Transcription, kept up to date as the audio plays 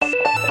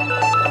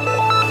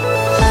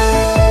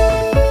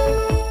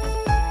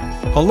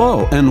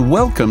Hello and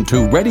welcome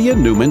to Reddy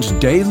and Newman's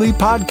Daily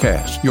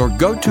Podcast, your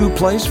go-to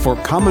place for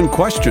common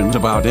questions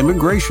about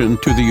immigration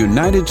to the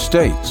United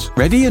States.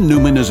 Reddy and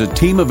Newman is a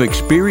team of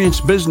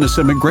experienced business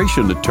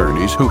immigration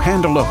attorneys who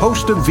handle a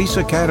host of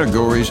visa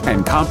categories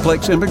and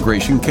complex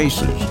immigration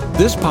cases.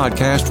 This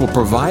podcast will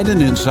provide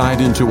an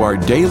insight into our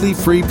daily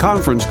free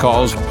conference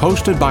calls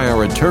hosted by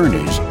our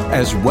attorneys,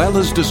 as well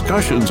as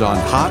discussions on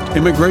hot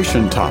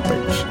immigration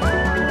topics.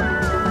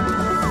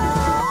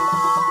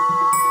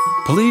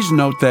 Please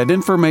note that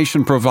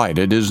information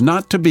provided is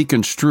not to be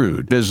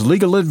construed as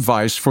legal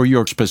advice for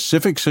your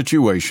specific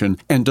situation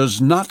and does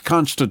not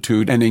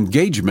constitute an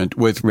engagement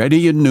with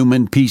Reddy and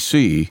Newman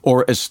PC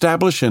or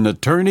establish an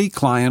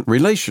attorney-client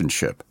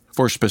relationship.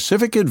 For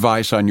specific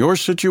advice on your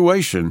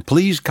situation,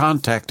 please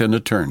contact an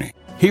attorney.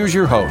 Here's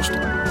your host.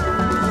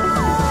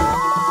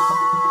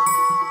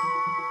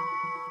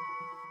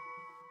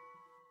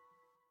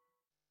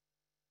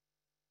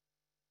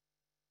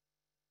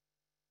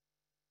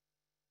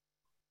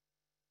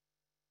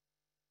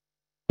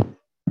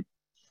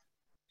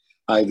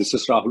 Hi, this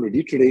is Rahul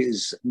Reddy. Today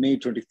is May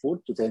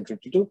 24th,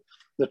 2022.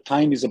 The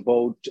time is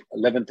about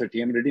 11:30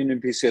 a.m. Reddy and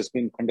MPC has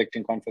been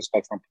conducting conference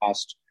call from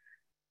past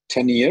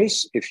 10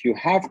 years. If you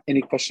have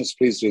any questions,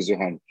 please raise your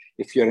hand.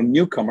 If you're a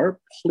newcomer,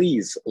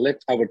 please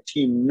let our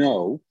team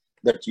know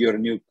that you're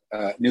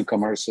a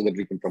newcomer so that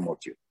we can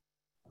promote you.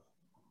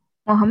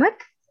 Mohammed?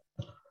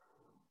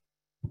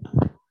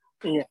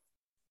 Yeah.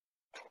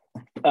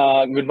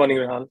 Good morning,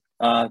 Rehan.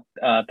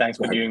 Thanks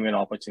for giving me an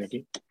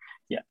opportunity.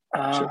 Yeah.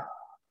 Sure.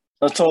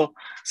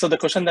 So the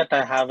question that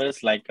I have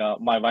is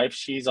my wife,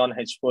 she's on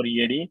H4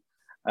 EAD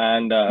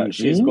and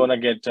she's going to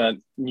get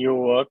new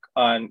work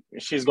and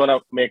she's going to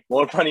make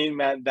more money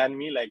than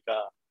me,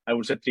 I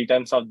would say 3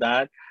 times of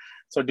that.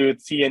 So do you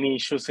see any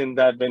issues in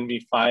that when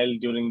we file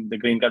during the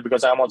green card?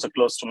 Because I'm also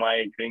close to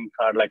my green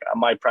card,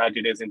 my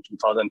priority is in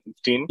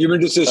 2015. You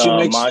mean to say she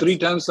makes March. 3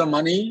 times the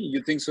money?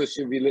 You think so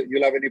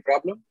you'll have any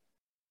problem?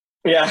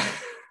 Yeah.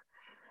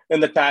 In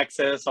the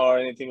taxes or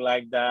anything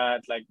like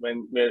that,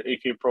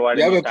 if you provide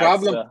you have a tax,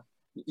 problem.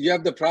 You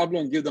have the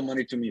problem. Give the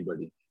money to me,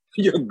 buddy.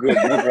 You're good.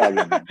 No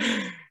problem.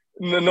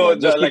 no,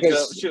 just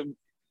Go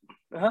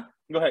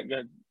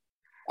ahead.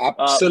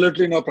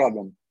 Absolutely no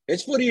problem.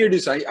 H4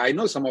 EADs. I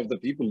know some of the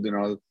people.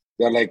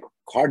 They're like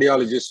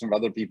cardiologists and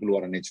other people who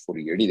are on H4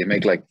 EAD. They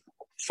make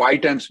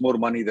 5 times more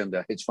money than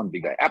the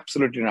H1B guy.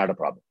 Absolutely not a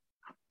problem.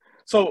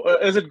 So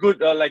is it good?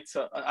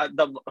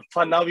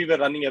 For now, we were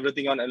running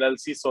everything on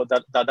LLC. So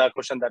that the other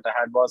question that I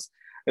had was,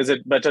 is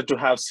it better to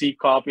have C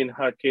Corp in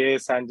her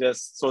case and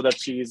just so that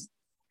she's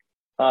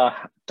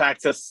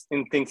taxes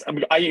in things?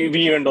 We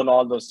even don't know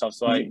all those stuff.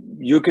 So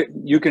you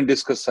can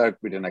discuss that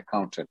with an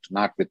accountant,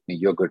 not with me.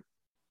 You're good.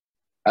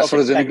 As far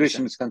as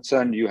immigration is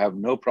concerned, you have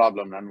no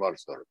problem, none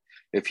whatsoever.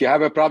 If you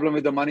have a problem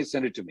with the money,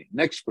 send it to me.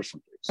 Next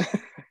person, please.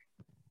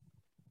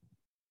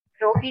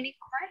 Rohini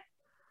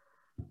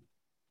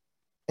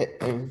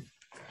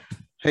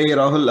Hey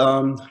Rahul,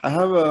 I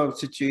have a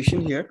situation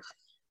here.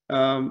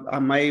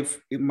 My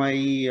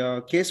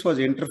case was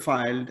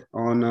interfiled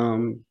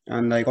on,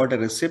 and I got a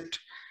receipt,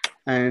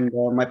 and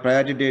my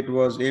priority date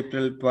was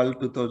April 12,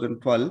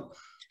 2012.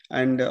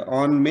 And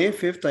on May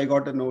 5th, I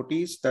got a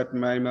notice that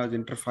mine was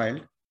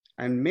interfiled.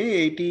 And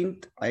May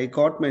 18th, I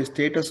got my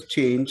status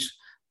changed.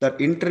 That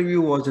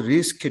interview was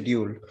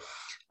rescheduled.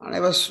 And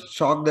I was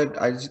shocked that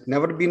it's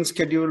never been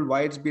scheduled,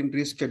 why it's been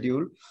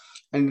rescheduled.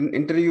 And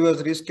interview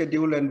was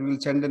rescheduled and we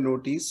will send a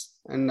notice.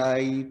 And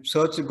I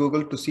searched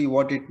Google to see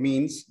what it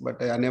means,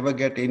 but I never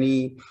get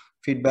any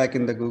feedback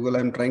in the Google.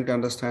 I'm trying to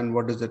understand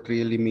what does that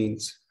really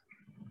means.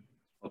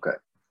 Okay.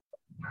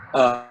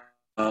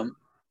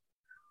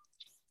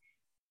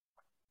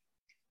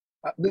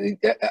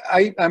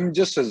 I'm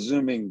just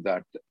assuming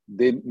that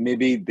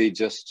they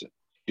just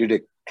did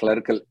a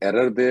clerical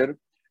error there.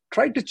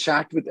 Try to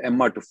chat with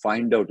Emma to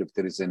find out if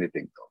there is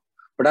anything though.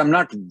 But I'm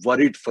not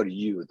worried for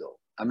you though.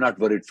 I'm not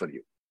worried for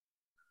you.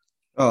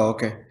 Oh,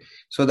 okay.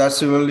 So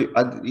that's really,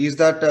 is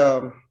that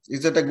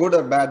a good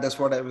or bad? That's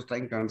what I was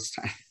trying to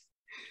understand.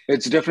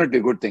 It's definitely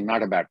a good thing,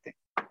 not a bad thing.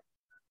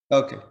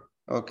 Okay.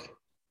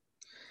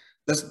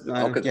 That's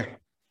okay. Yeah.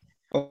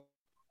 Oh.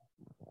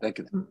 Thank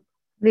you.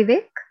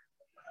 Vivek?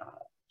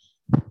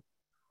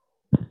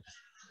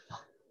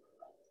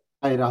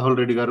 Hi, Rahul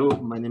Reddy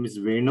Garu. My name is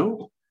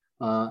Venu.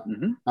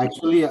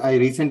 Actually, I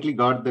recently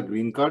got the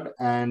green card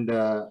and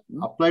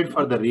applied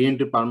for the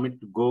re-entry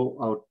permit to go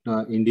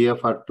out India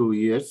for 2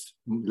 years,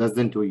 less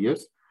than 2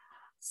 years.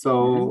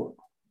 So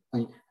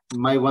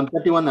my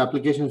 131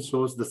 application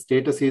shows the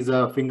status is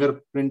a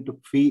fingerprint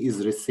fee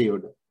is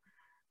received.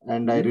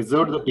 And I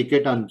reserved the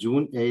ticket on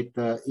June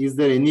 8th. Is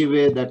there any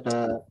way that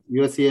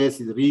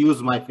USCIS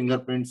reuse my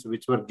fingerprints,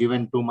 which were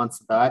given 2 months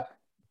back?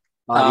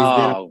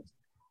 I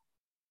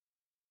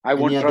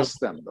won't trust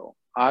them though.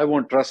 I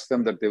won't trust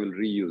them that they will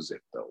reuse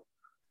it though.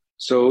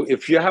 So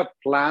if you have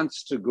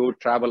plans to go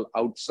travel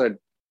outside,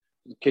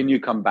 can you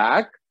come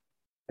back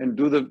and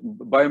do the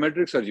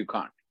biometrics or you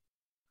can't?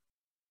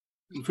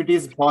 if it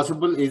is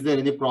possible, is there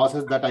any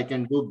process that I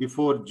can do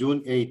before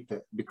June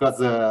 8th?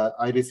 Because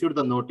I received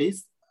the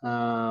notice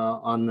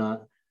on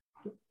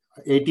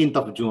 18th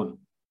of June.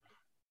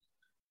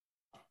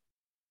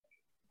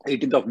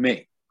 18th of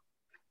May.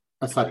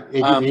 Sorry,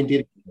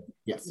 18th.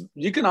 Yes.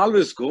 You can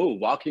always go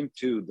walking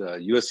to the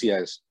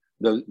USCIS,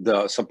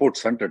 the support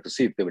center, to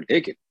see if they will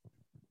take it.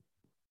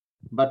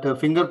 But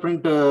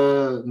fingerprint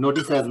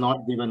notice has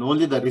not given,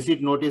 only the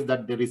receipt notice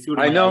that they received.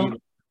 I know.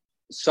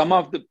 Some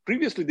of the,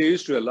 previously they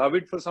used to allow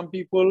it for some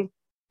people,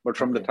 but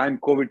from the time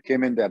COVID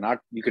came in, they're not.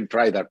 You can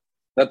try that.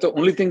 That's the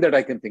only thing that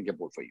I can think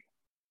about for you.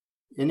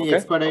 Any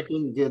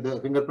expediting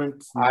the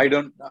fingerprints? I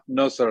don't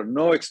know, sir.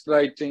 No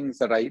expediting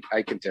that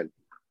I can tell you.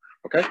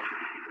 Okay.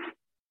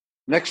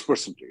 Next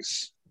person,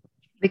 please.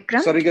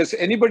 Vikram? Sorry, guys.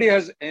 Anybody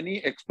has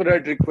any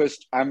expedite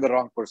request? I'm the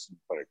wrong person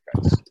for it,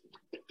 guys.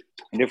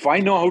 And if I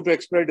know how to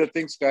expedite the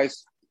things,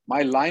 guys,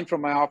 my line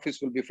from my office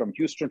will be from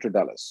Houston to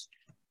Dallas.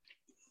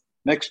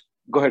 Next,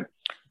 go ahead.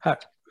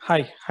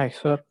 Hi,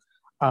 sir.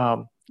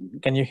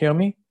 Can you hear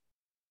me?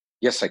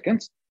 Yes, I can.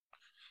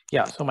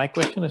 Yeah. So my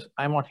question is,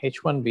 I'm on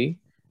H1B,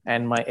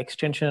 and my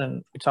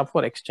extension, it's up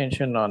for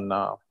extension on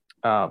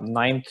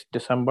 9th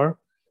December.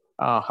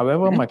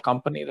 However, my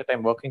company that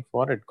I'm working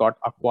for, it got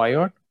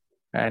acquired,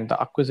 and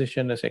the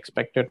acquisition is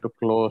expected to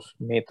close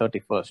May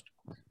 31st.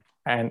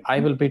 And I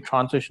will be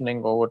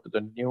transitioning over to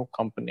the new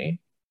company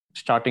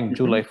starting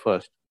July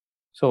 1st.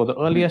 So the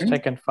earliest I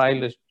can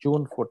file is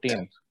June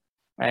 14th.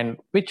 And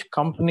which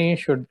company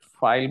should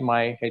file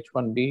my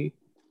H1B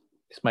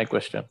is my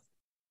question.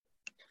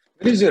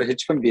 When is your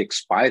H1B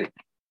expiring?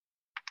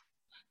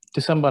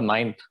 December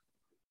 9th.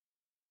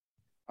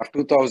 Of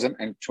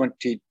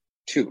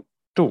 2022?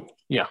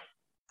 Yeah.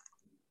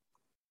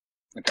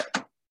 Okay.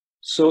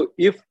 So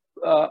if,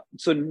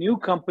 so new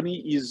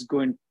company is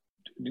going,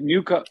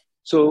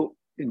 so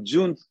in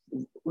June,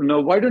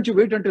 why don't you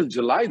wait until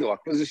July though?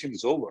 Acquisition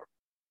is over.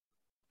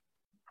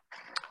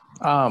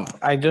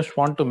 I just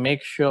want to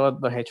make sure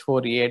the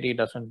H4 EAD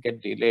doesn't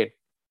get delayed.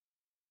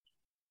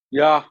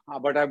 Yeah,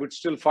 but I would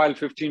still file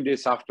 15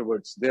 days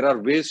afterwards. There are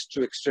ways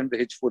to extend the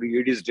H4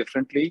 EADs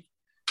differently.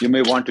 You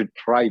may want to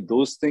try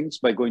those things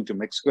by going to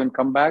Mexico and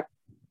come back,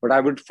 but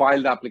I would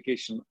file the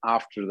application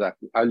after that.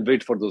 I'll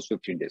wait for those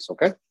 15 days,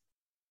 okay?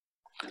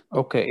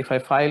 Okay, if I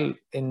file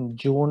in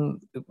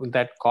June, will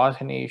that cause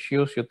any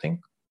issues, you think?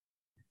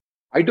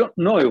 I don't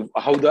know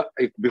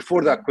if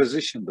before the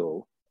acquisition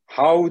though,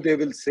 how they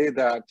will say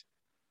that,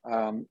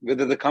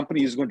 whether the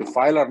company is going to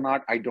file or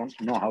not, I don't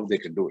know how they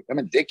can do it. I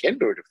mean, they can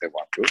do it if they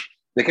want to.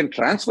 They can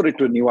transfer it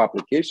to a new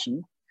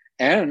application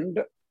and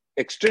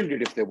extend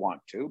it if they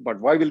want to, but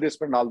why will they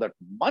spend all that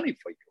money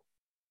for you?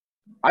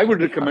 I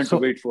would recommend to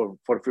wait for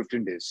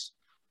 15 days.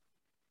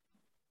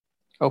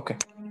 Okay.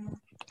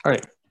 All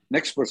right.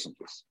 Next person,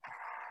 please.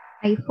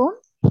 iPhone?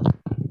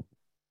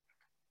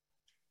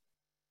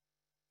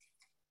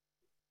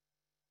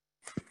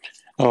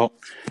 Oh,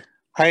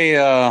 hi,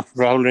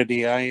 Rahul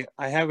Reddy. I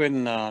have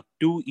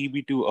two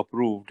EB2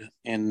 approved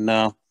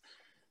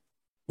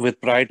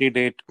with priority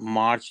date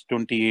March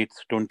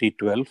 28th,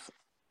 2012.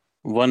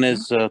 One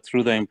is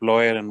through the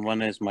employer and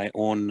one is my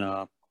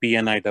own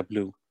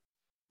PNIW.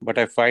 But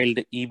I filed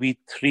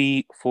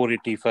EB3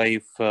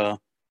 485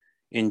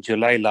 in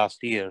July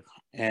last year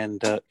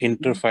and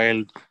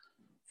interfiled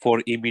for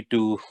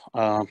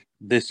EB2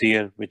 this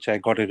year, which I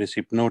got a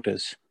receipt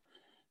notice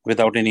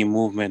without any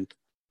movement.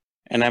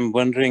 And I'm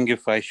wondering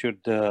if I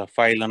should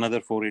file another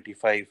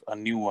 485, a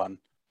new one,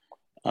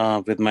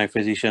 with my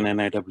physician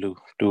NIW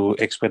to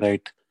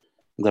expedite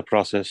the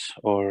process,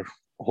 or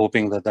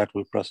hoping that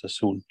will process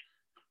soon.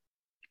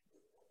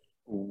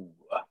 Ooh.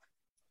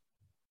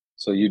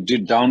 So you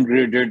did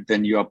downgrade it,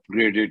 then you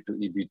upgraded to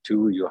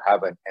EB2, you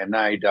have an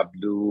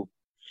NIW.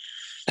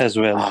 As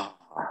well.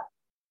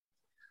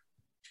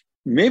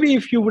 Maybe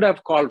if you would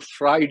have called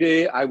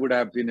Friday, I would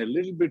have been a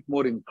little bit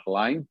more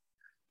inclined.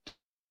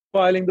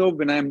 Filing though,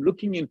 when I'm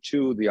looking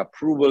into the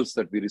approvals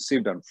that we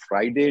received on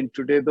Friday and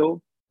today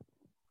though,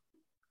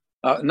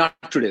 not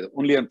today,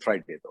 only on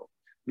Friday though,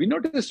 we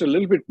noticed a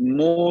little bit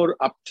more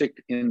uptick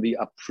in the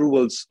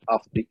approvals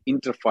of the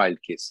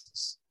interfiled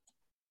cases.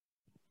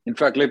 In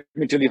fact, let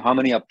me tell you how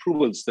many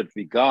approvals that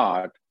we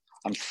got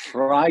on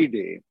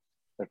Friday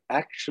that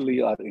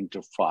actually are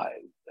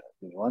interfiled.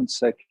 One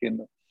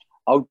second.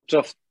 Out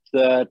of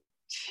the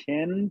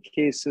 10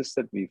 cases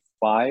that we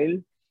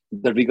filed,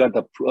 that we got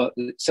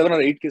 7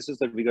 or 8 cases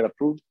that we got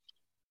approved,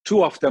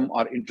 2 of them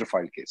are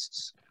interfiled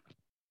cases.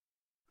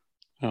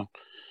 Oh.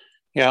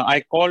 Yeah,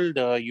 I called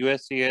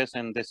USCIS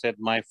and they said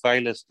my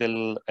file is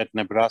still at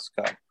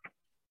Nebraska.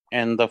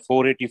 And the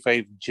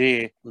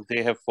 485J,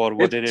 they have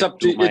forwarded It's up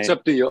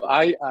to you.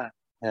 I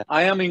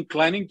am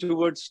inclining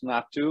towards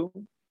not to,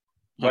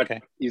 but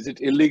is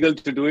it illegal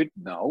to do it?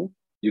 No,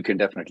 you can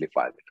definitely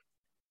file it.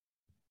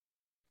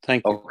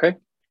 Thank you. Okay.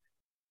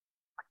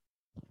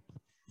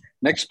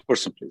 Next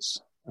person,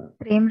 please.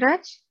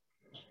 Premraj?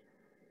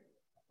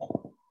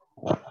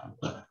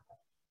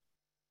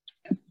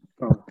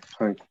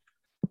 Hi.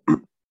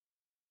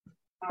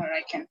 Or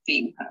I can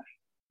ping her.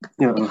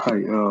 Yeah,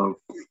 hi.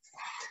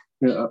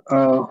 Yeah,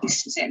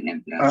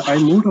 I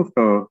moved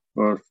after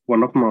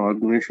one of my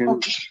organization.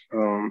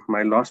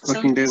 My last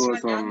working day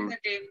was on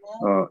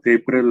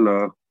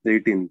April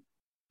 18th,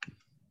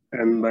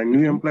 and my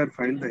new employer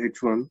filed the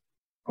H1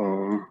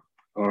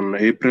 on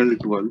April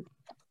 12th,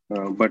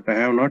 but I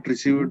have not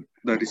received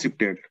the receipt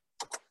yet.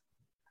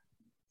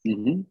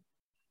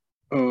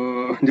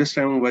 Just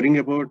I'm worrying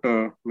about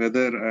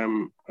whether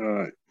I'm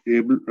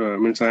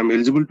I'm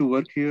eligible to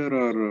work here,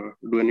 or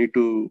do I need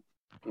to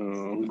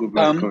go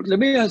back? Let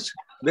me ask,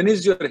 when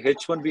is your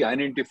H1B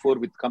I-94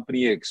 with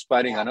company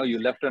expiring? I know you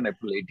left on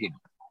April 18th.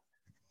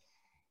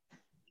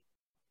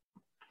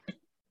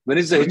 When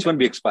is the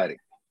H1B expiring?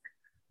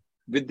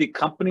 With the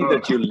company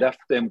that you left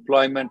the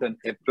employment on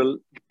April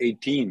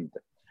 18th,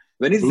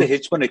 when is the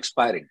H1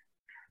 expiring?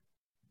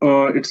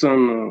 It's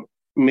on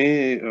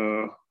May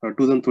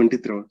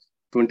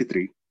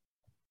 2023.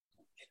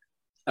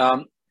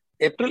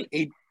 April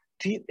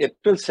 18th,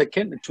 April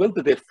 2nd,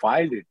 12th, they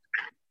filed it.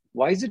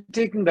 Why is it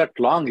taking that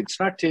long? It's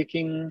not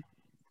taking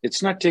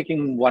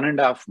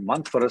 1.5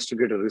 months for us to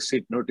get a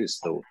receipt notice,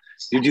 though.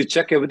 Did you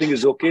check everything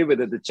is okay,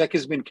 whether the check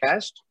has been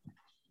cashed?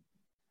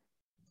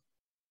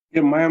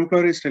 Yeah, my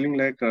employer is telling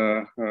like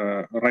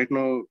right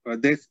now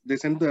they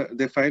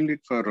filed it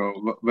for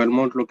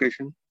Belmont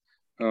location.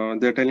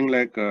 They're telling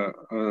like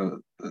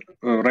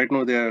right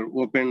now they are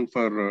open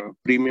for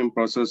premium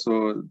process,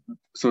 so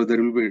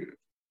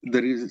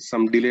there is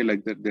some delay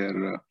like that.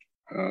 They're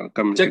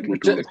communicating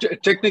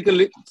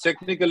technically,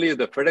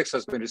 the FedEx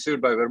has been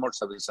received by Vermont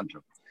Service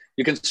Center.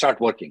 You can start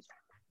working,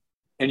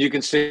 and you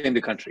can stay in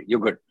the country. You're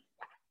good.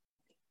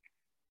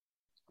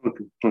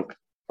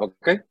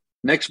 Okay.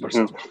 Next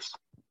person.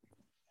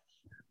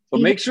 So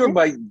make sure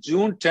by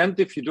June 10th,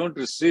 if you don't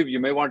receive, you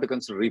may want to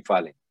consider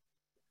refiling.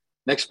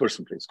 Next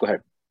person, please. Go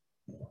ahead.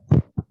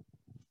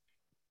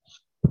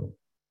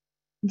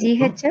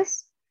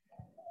 GHS?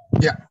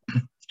 Yeah.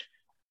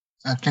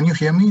 Can you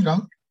hear me,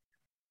 Rahul?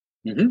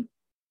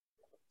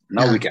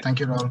 Now we can.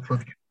 Thank you, Rahul,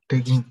 for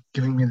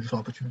giving me this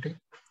opportunity.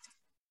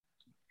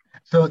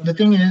 So the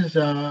thing is,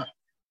 I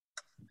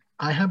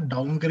have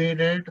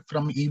downgraded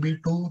from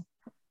EB2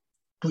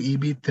 to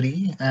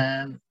EB3,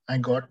 and I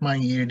got my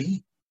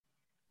EAD.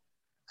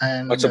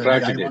 And what's the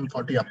priority date?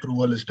 I-140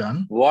 approval is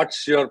done.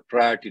 What's your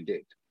priority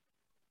date?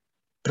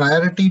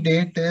 Priority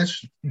date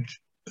is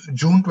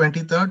June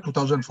 23rd,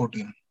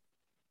 2014.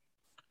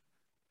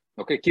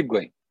 Okay, keep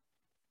going.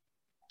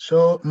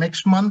 So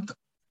next month,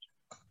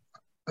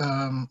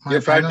 my your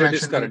final priority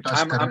action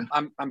is current.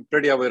 I'm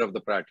pretty aware of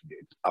the priority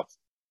date of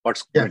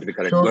what's going to be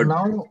correct. So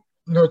now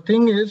the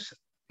thing is,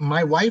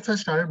 my wife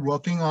has started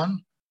working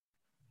on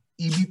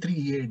EB3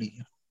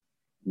 EAD.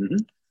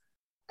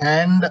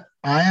 And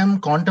I am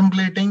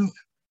contemplating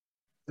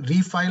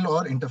refile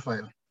or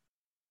interfile.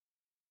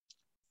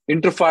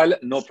 Interfile,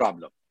 no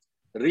problem.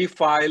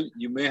 Refile,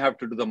 you may have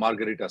to do the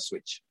Margarita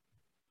switch.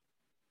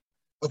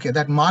 Okay,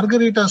 that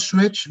Margarita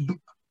switch,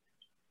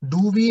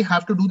 do we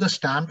have to do the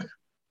stamping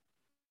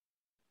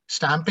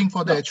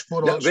for the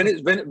H4 also?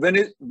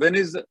 When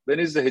is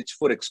the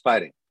H4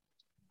 expiring?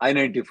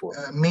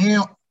 I-94.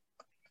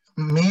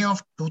 May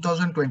of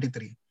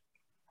 2023.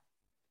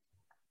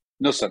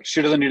 No, sir.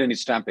 She doesn't need any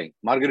stamping.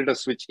 Margarita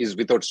switch is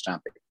without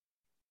stamping.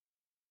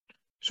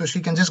 So she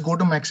can just go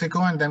to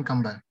Mexico and then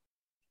come back.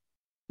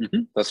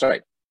 That's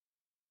right.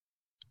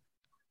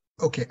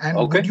 Okay. And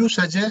would you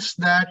suggest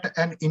that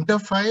an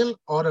interfile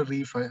or a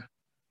refile?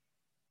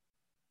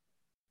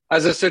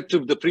 As I said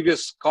to the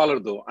previous caller,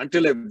 though,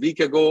 until a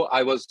week ago,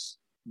 I was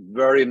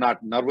very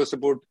not nervous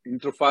about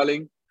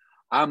interfiling.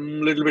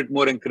 I'm a little bit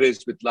more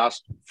encouraged with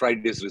last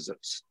Friday's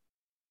results.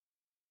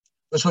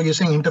 So you're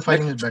saying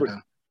interfiling is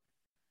better?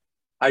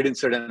 I didn't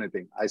say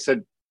anything. I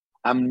said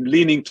I'm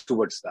leaning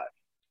towards that.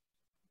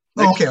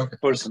 Okay.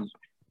 Person.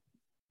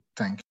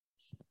 Thank you.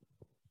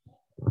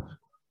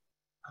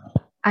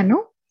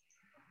 Anu?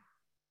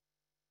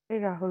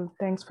 Hey, Rahul.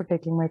 Thanks for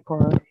taking my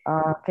call.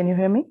 Can you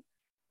hear me?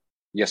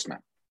 Yes,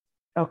 ma'am.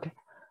 Okay.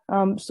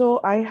 So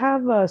I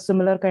have a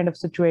similar kind of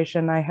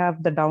situation. I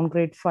have the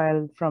downgrade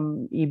file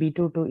from EB2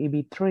 to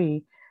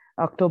EB3,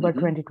 October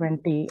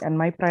 2020, and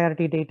my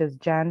priority date is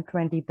Jan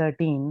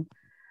 2013.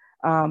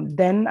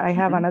 Then I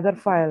have another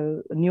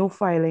file, new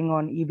filing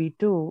on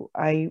EB2,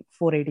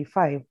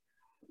 I-485,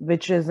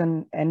 which is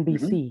an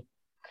NBC,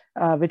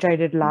 which I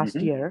did last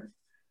year.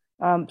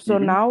 So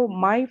now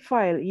my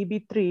file,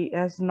 EB3,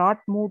 has not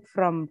moved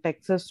from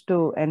Texas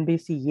to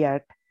NBC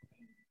yet.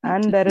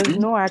 And there is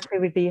no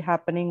activity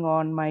happening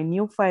on my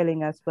new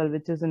filing as well,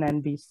 which is an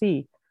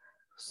NBC.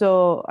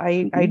 So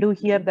I do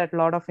hear that a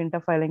lot of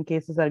interfiling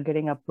cases are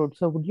getting approved.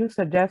 So would you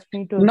suggest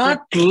me to...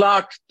 Not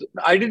lot.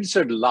 I didn't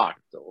say lot,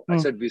 though. I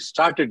said we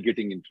started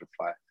getting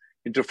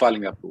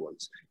interfiling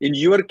approvals. In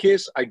your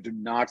case, I do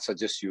not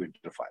suggest you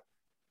interfile.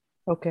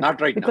 Okay. Not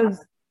right now.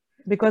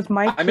 Because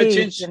my I may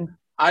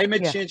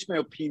change my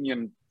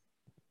opinion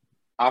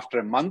after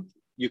a month.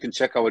 You can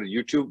check our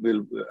YouTube,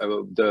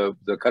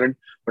 the current.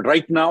 But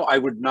right now, I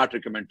would not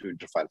recommend to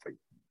interfile for you.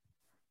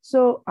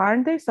 So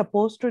aren't they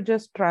supposed to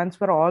just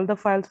transfer all the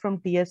files from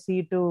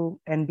TSC to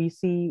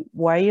NBC?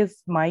 Why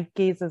is my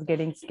case is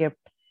getting skipped?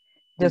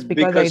 Just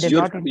because I did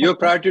not. Your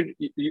priority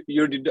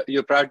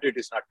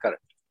is not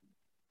correct.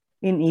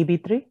 In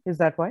EB3, is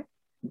that why?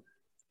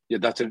 Yeah,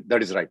 that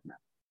is right, ma'am.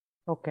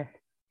 Okay,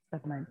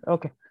 that might.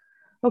 Okay,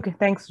 okay.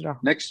 Thanks,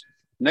 Rahul.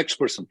 Next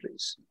person,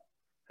 please.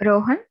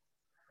 Rohan.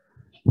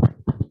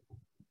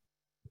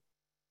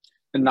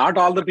 And not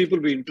all the people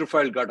we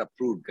interfiled got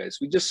approved, guys.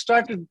 We just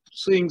started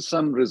seeing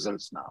some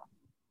results now.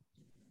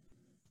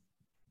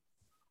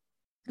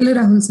 Hello,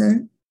 Rahul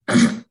sir.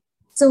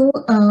 So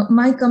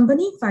my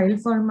company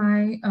filed for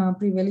my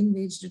prevailing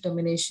wage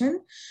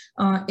determination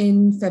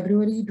in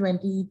February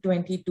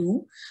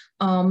 2022.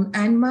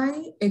 And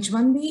my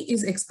H-1B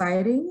is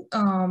expiring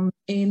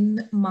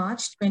in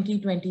March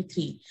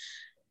 2023.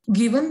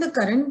 Given the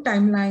current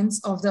timelines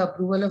of the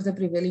approval of the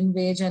prevailing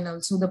wage and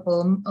also the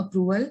PERM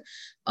approval,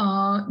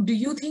 do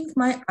you think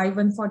my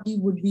I-140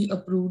 would be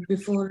approved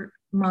before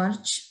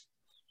March?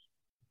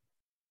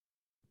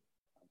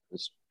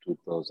 It's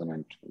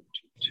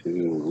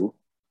 2022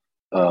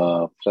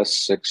 plus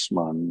 6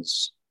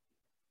 months.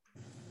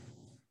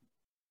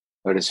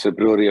 That is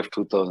February of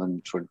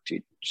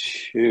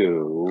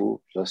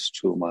 2022 plus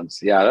 2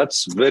 months. Yeah,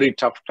 that's very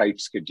tough, tight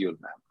schedule,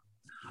 ma'am.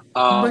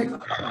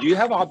 Do you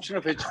have option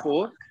of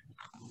H4?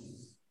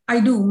 I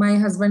do. My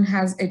husband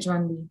has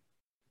H-1B.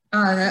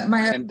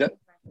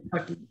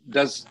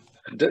 Does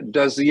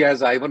he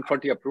has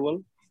I-140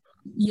 approval?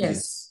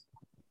 Yes.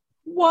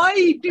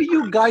 Why do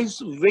you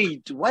guys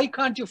wait? Why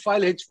can't you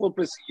file H4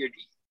 plus EAD?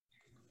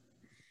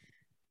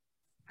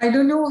 I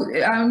don't know.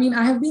 I mean,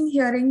 I have been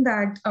hearing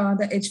that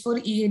the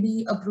H4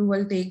 EAD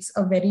approval takes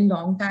a very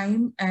long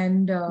time.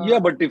 And yeah,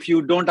 but if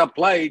you don't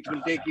apply, it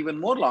will take even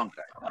more long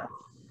time.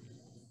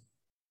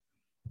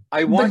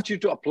 I want you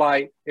to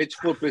apply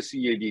H4 plus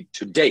EAD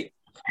today.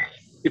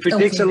 If it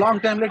takes a long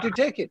time, let you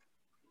take it.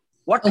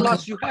 What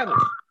loss you have?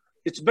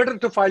 It's better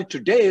to file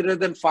today rather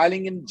than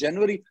filing in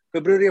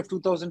February of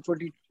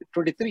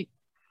 2023.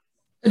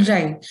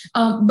 Right.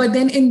 But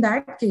then in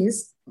that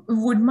case,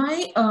 would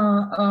my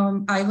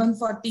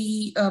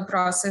I-140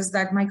 process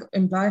that my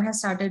employer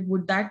has started,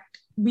 would that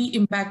be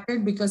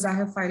impacted because I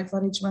have filed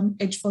for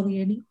H4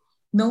 EAD?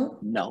 No?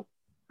 No.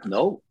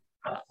 No.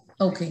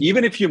 Okay.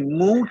 Even if you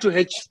move to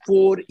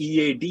H4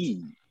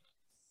 EAD,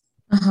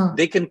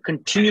 they can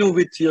continue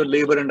with your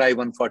labor and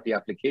I-140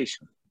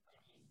 application.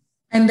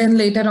 And then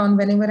later on,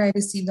 whenever I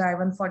receive the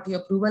I-140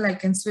 approval, I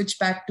can switch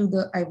back to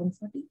the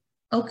I-140?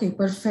 Okay,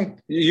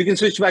 perfect. You can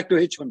switch back to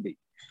H-1B.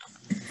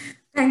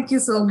 Thank you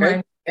so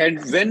much. And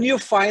when you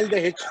file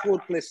the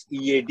H4 plus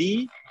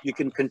EAD, you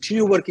can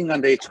continue working on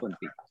the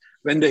H-1B.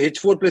 When the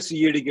H4 plus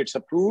EAD gets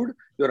approved,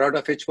 you're out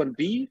of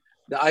H-1B,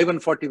 the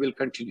I-140 will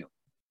continue.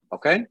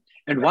 Okay?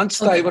 And once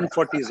the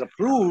I-140 is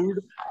approved,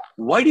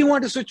 why do you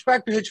want to switch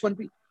back to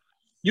H-1B?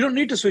 You don't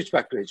need to switch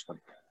back to H-1B.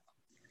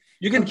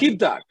 You can keep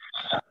that.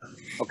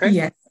 Okay?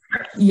 Yes.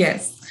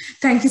 Yes.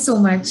 Thank you so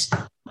much.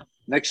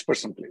 Next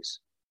person, please.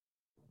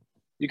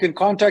 You can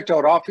contact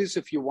our office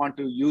if you want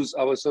to use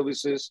our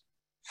services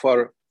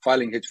for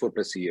filing H4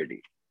 plus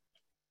EAD.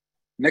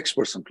 Next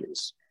person,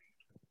 please.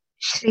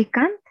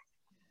 Shrikant.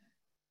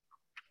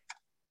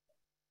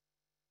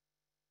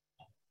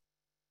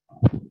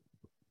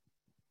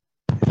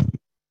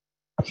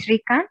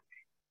 Shrikant.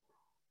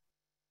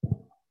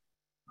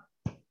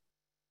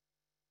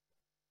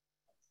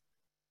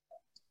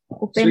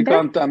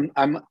 Shrikant,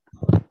 I'm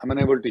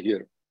unable to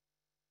hear.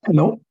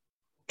 Hello,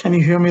 can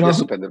you hear me, Rahul?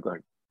 Yes, Upender, go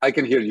ahead. I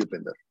can hear you,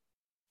 Upender.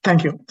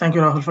 Thank you,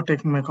 Rahul, for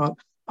taking my call.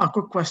 A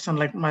quick question: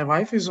 like my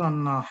wife is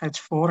on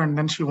H4, and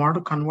then she wanted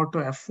to convert to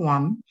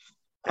F1,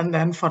 and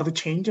then for the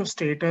change of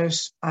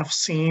status, I've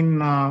seen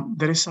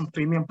there is some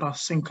premium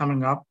processing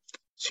coming up.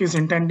 She's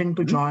intending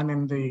to join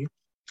in the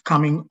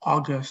coming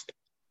August.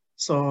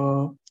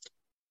 So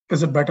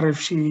is it better if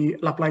she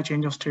apply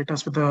change of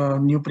status with the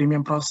new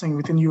premium processing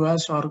within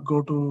US or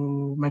go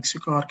to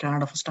Mexico or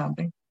Canada for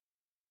stamping?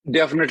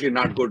 Definitely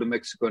not go to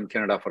Mexico and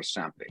Canada for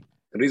stamping.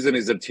 The reason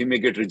is that she may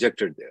get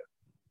rejected there.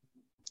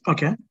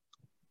 Okay.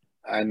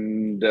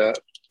 And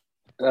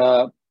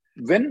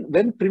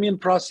when premium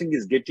processing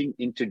is getting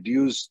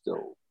introduced,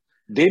 though,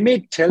 they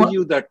may tell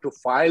you that to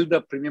file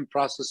the premium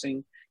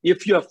processing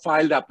if you have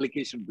filed the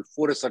application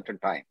before a certain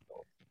time.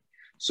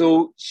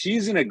 So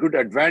she's in a good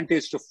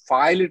advantage to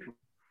file it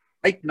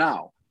right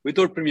now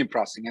without premium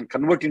processing and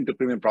convert into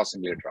premium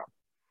processing later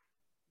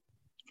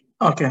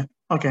on. Okay.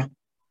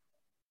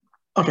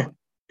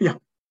 Yeah,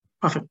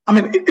 perfect. I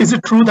mean, is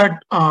it true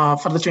that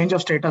for the change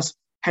of status,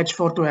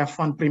 H4 to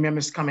F1 premium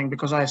is coming?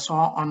 Because I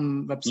saw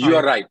on website. You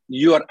are right.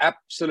 You are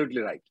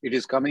absolutely right. It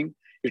is coming.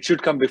 It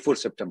should come before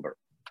September.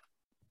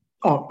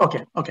 Oh,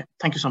 okay.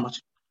 Thank you so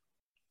much.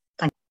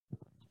 Thank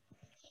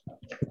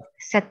you.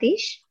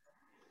 Satish.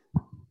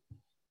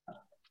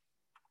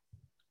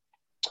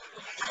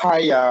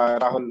 Hi,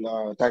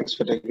 Rahul. Thanks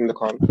for taking the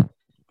call.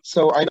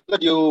 So I know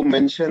that you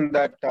mentioned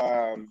that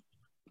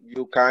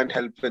you can't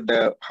help with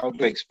how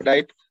to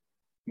expedite,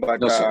 but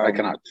no, sir, I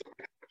cannot.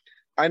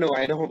 I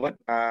know, but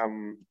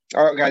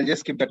okay, I'll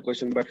just skip that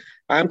question. But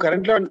I'm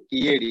currently on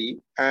EAD,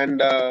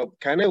 and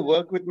can I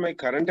work with my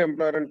current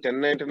employer on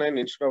 1099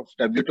 instead of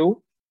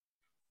W2,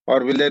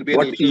 or will there be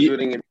an issue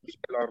during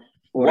initial or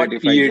what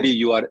EAD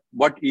you are?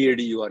 What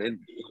EAD you are in?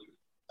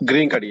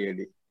 Green card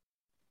EAD.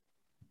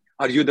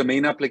 Are you the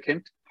main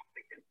applicant?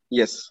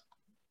 Yes.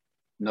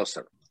 No,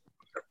 sir.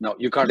 No,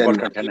 you can't work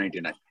on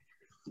 1099.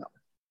 No.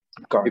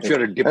 If you're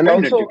a also,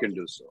 dependent, you can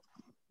do so.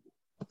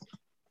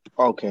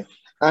 Okay.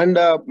 And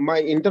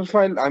my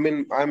interfile, I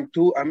mean, I'm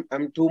 2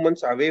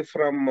 months away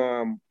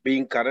from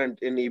being current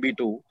in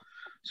EB2.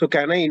 So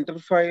can I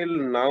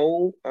interfile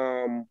now,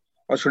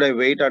 or should I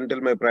wait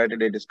until my priority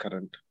date is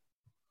current?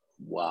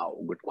 Wow,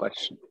 good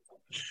question.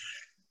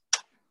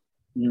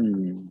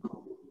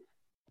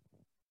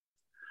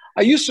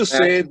 I used to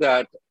say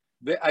that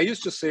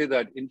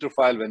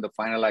interfile when the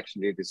final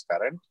action date is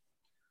current.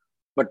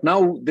 But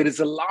now there is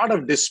a lot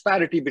of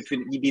disparity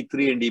between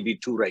EB3 and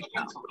EB2 right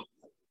now.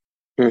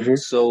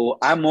 So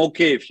I'm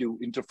okay if you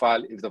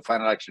interfile if the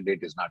final action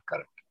date is not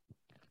current.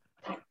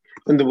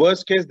 In the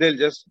worst case, they'll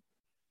just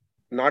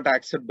not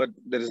accept, but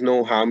there is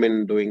no harm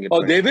in doing it.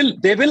 Oh,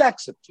 right? They will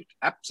accept it.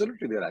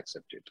 Absolutely, they'll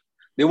accept it.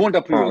 They won't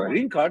approve a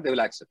green card, they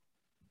will accept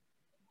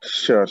it.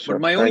 Sure.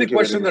 But my only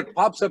question that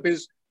pops up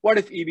is, what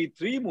if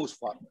EB3 moves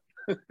forward?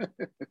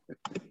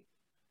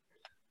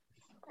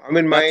 I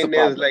mean, mine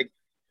is like,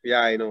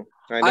 yeah, I know.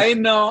 I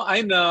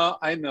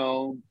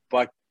know,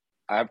 but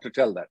I have to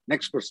tell that.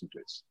 Next person,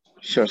 please.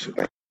 Sure.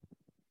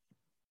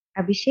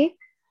 Abhishek?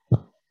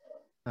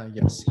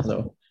 Yes,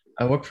 hello.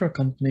 I work for a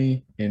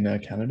company in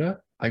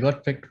Canada. I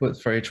got picked for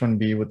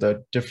H1B with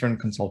a different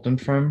consultant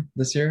firm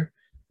this year.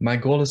 My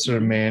goal is to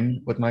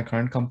remain with my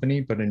current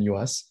company, but in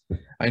US.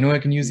 I know I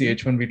can use the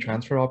H1B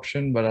transfer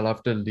option, but I'll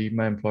have to leave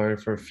my employer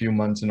for a few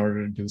months in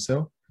order to do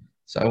so.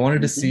 So I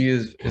wanted to see,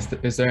 is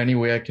there any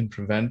way I can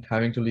prevent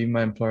having to leave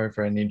my employer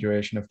for any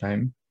duration of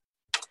time?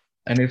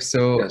 And if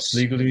so, yes.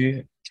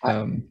 Legally,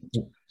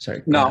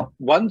 sorry. Now,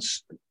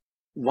 once,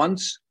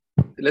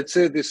 let's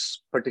say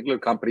this particular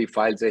company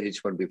files a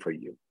H1B for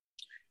you,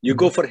 you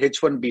go for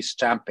H1B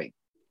stamping.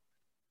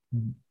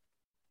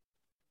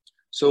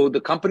 So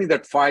the company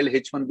that filed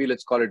H1B,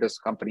 let's call it as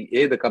company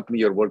A, the company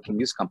you're working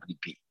is company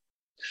B.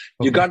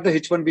 You got the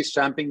H1B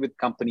stamping with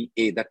company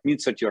A. That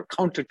means that you're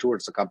counted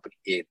towards the company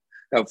A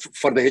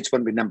for the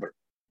H1B number.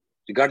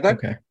 You got that?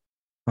 Okay.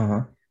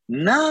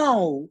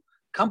 Now,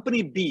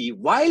 company B,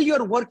 while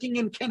you're working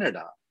in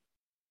Canada,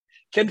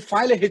 can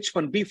file a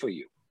H1B for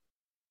you.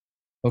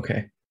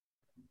 Okay.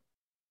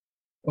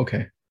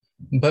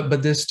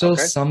 But there's still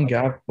some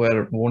gap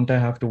where won't I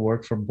have to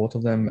work for both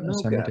of them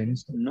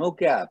simultaneously? No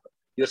gap.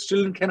 You're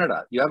still in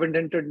Canada. You haven't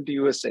entered into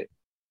USA.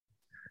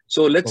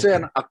 So let's say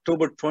on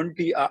October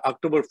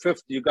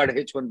 5th, you got a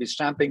H1B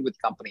stamping with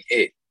company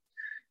A.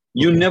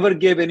 You never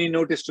gave any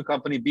notice to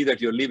company B that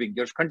you're leaving.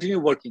 You're continue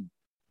working.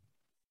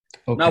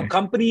 Now,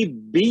 company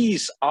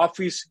B's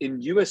office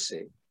in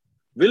USA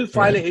will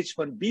file a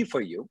H1B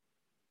for you.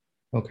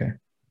 And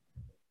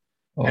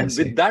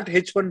with that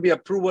H1B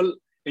approval,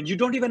 and you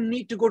don't even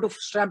need to go to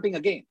stamping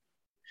again.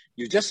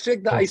 You just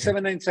take the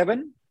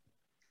I-797,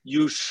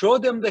 you show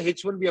them the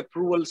H1B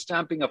approval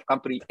stamping of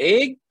company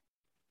A,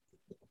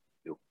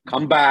 you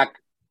come back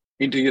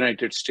into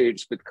United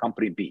States with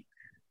company B.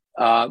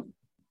 1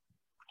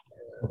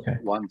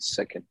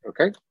 second,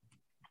 okay?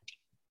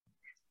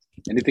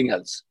 Anything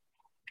else?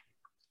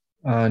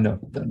 No,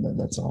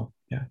 that's all,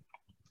 yeah.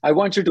 I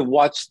want you to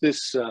watch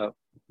this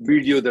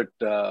video that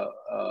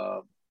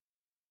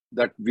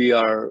we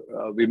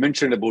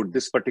mentioned about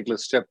this particular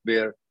step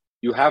where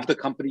you have the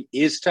company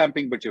A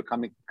stamping, but you're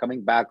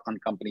coming back on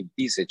company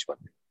B's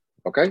H1B.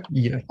 Okay?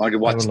 Yeah. I want you to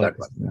watch that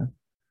one. Yeah.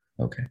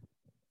 Okay.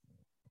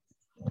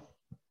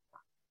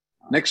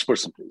 Next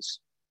person, please.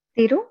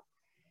 Thiru?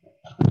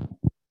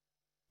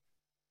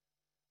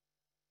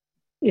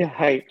 Yeah,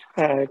 hi.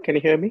 Can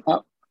you hear me?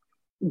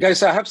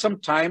 Guys, I have some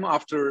time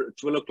after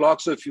 12 o'clock.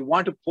 So if you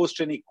want to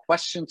post any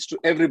questions to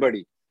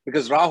everybody,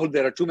 because Rahul,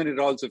 there are too many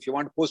Rahuls. If you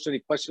want to post any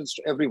questions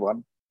to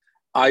everyone,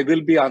 I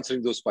will be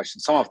answering those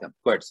questions. Some of them.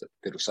 Go ahead, sir.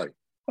 Sorry.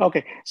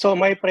 Okay. So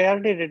my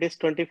priority date is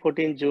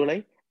 2014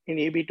 July in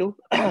EB2.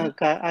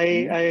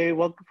 I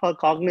worked for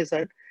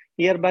Cognizant.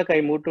 Year back,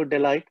 I moved to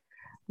Deloitte.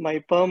 My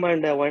perm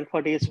and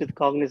 140 is with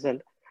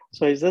Cognizant.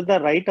 So is it the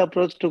right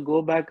approach to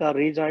go back or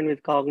rejoin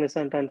with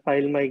Cognizant and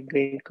file my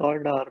green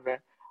card, or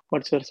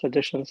what's your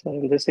suggestion, sir?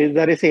 Is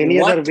there is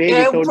any other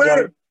way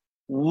without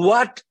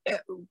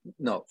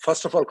No,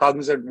 first of all,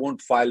 Cognizant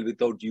won't file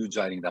without you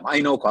joining them.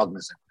 I know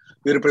Cognizant.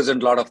 We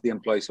represent a lot of the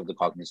employees of the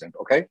Cognizant,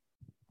 okay?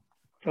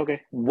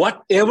 Okay.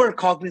 Whatever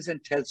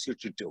Cognizant tells you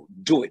to do,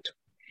 do it.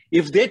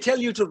 If they tell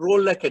you to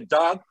roll like a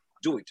dog,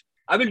 do it.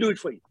 I will do it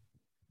for you,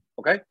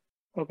 okay?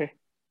 Okay.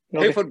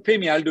 Pay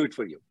me, I'll do it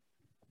for you.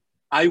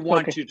 I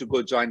want you to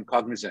go join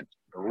Cognizant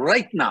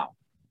right now.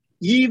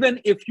 Even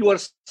if you are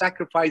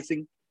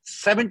sacrificing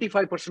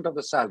 75% of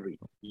the salary,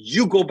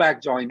 you go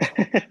back, join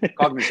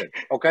Cognizant,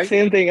 okay?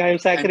 Same thing, I'm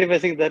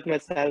sacrificing that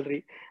much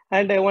salary.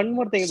 And one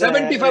more thing.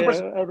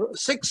 75%,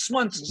 6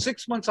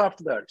 months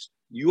after that,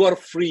 you are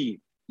free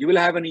You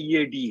will have an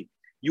EAD.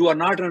 You are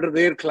not under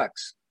their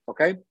clerks,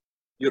 okay?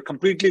 You're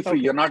completely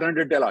free. You're not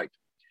under Deloitte.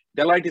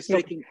 Deloitte is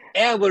taking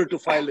ever to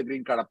file the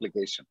green card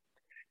application.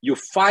 You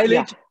file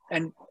it,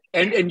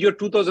 and you're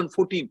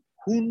 2014.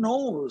 Who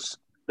knows?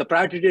 The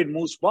priority date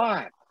moves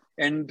by,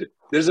 and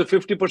there's a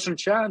 50%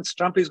 chance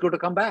Trump is going to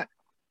come back.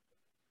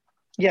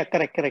 Yeah,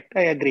 correct.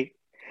 I agree.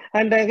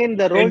 And again,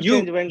 the role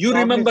change when you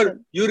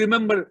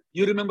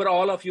remember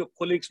all of your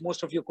colleagues,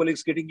 most of your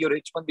colleagues getting your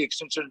H-1B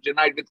extension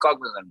denied with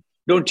Cognizant,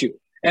 don't you?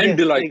 And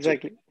Deloitte.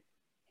 Exactly.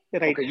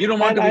 Right. Okay, you don't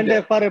want to be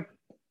there.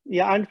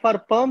 And for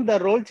perm, the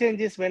role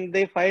changes when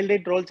they filed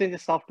it, role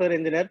changes software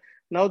engineer.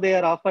 Now they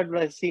are offered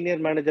by senior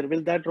manager.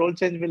 Will that role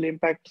change will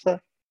impact, sir?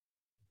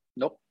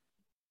 Nope.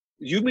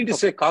 You mean to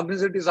say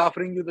Cognizant is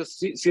offering you the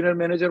senior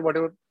manager,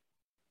 whatever?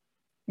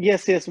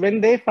 Yes.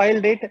 When they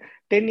filed it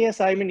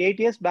 8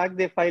 years back,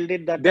 they filed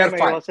it. That they're time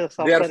fine. I was a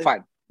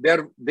software.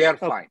 They are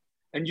fine.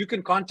 And you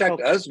can contact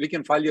us. We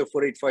can file your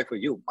 485 for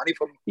you. Money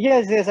for.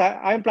 Yes.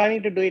 I'm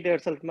planning to do it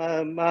yourself.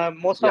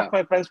 Most of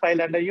my friends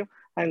file under you.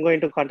 I'm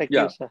going to contact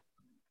you, sir.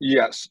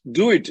 Yes,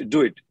 do it.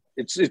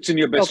 It's in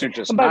your best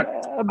interest. But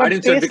I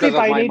didn't say because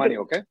of my money,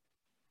 okay?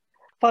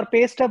 For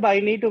pay stub,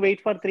 I need to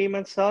wait for 3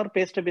 months, sir.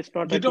 Pay stub is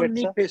not required. You don't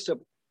need pay stub.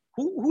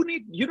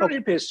 You don't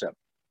need pay stub.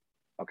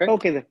 Okay.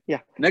 Okay then. Yeah.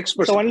 Next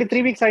person. So only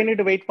 3 weeks I need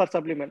to wait for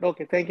supplement.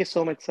 Okay. Thank you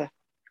so much, sir.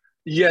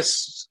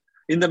 Yes.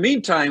 In the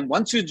meantime,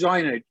 once you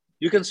join it,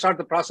 you can start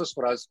the process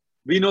for us.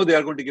 We know they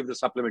are going to give the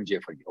supplement J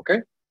for you. Okay.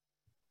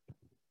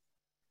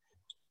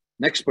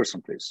 Next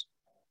person, please.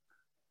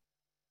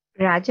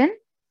 Rajan.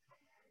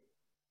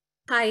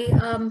 Hi,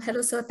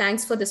 hello, sir.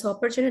 Thanks for this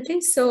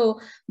opportunity. So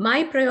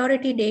my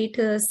priority date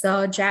is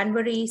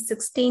January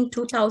 16,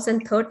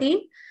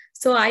 2013.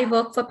 So I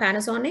work for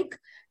Panasonic,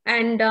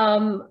 and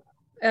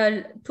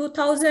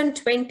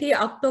 2020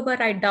 October,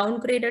 I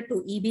downgraded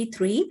to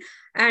EB3,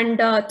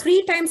 and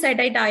 3 times I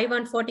did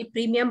I-140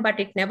 premium, but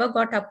it never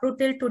got approved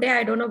till today.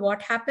 I don't know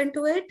what happened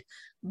to it,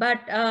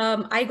 but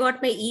I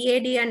got my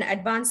EAD and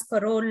advanced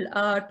parole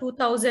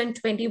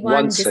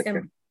 2021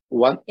 December.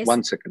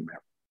 One second, ma'am.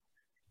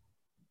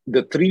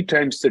 The 3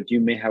 times that you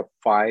may have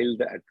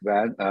filed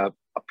a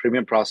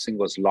premium processing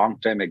was long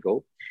time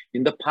ago.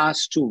 In the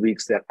past 2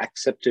 weeks, they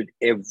accepted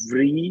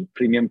every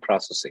premium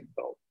processing,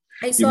 though.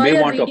 I saw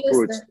your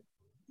videos.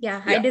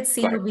 I did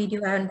see the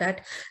video on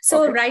that.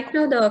 So right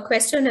now the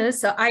question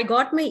is, I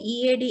got my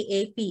EAD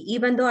AP,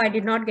 even though I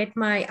did not get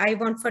my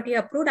I-140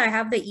 approved. I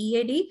have the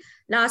EAD.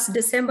 Last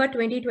December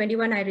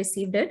 2021, I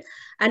received it.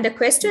 And the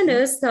question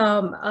is,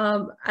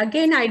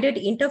 again, I did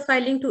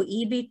interfiling to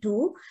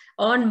EB2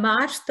 on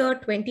March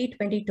 3rd,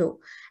 2022.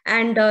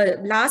 And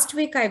last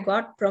week, I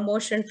got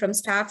promotion from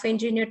staff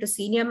engineer to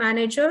senior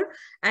manager.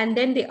 And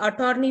then the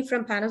attorney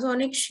from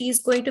Panasonic, she's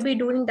going to be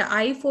doing the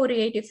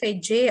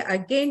I-485J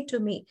again to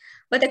me.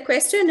 But the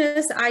question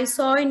is, I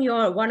saw in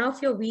one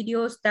of your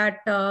videos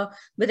that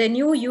with a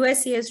new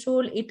USCIS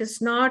rule, it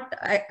is not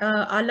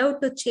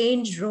allowed to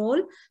change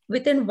role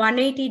within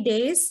 180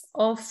 days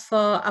of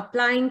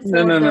applying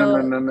for No.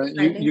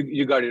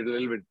 You got it a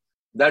little bit.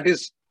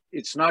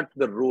 It's not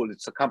the rule,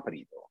 it's a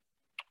company though.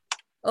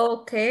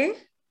 Okay.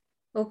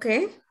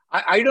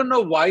 I don't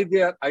know why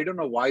they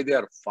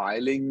are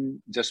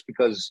filing just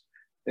because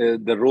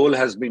the role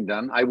has been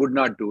done. I would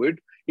not do it.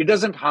 It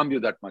doesn't harm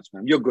you that much,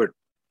 ma'am. You're good.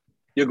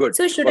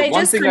 So should I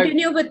just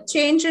continue with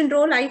change in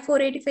role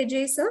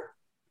I-485J, sir?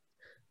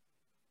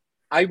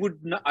 I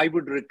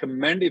would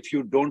recommend if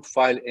you don't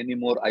file any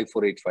more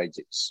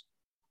I-485Js.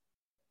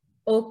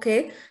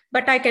 Okay,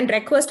 but I can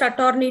request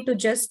attorney to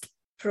just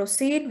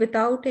proceed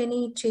without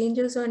any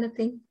changes or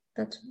anything.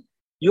 That's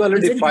you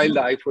already filed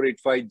the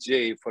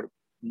I-485J for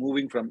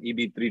moving from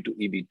EB3 to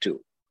EB2.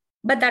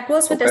 But that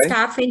was with a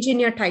staff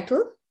engineer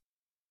title.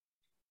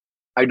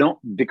 I don't,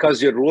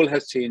 because your role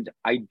has changed.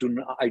 I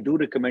do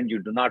recommend you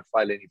do not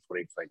file any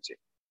 485J.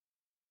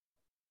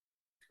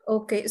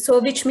 Okay, so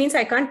which means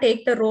I can't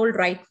take the role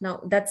right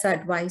now. That's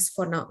advice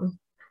for now.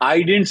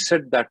 I didn't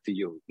set that to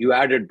you. You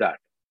added that.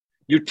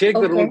 You take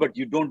the role, but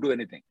you don't do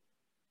anything.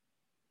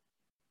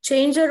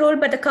 Change the role,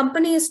 but the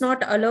company is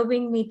not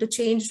allowing me to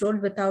change role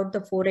without the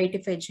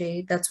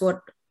 485J. That's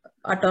what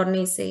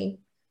attorney is saying.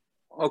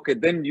 Okay,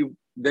 then you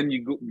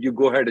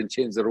go ahead and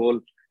change the role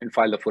and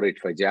file the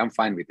 485J. I'm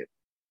fine with it.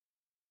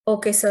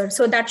 Okay, sir.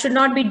 So that should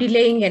not be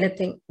delaying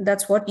anything.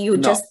 That's what you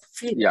just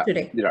feel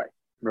today.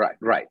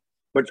 Right.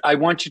 But I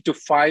want you to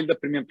file the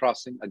premium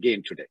processing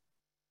again today.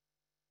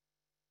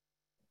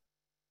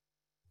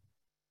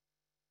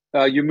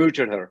 You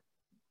muted her.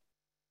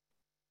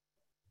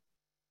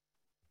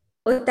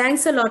 Oh,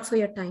 thanks a lot for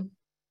your time.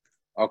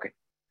 Okay.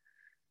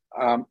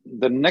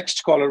 The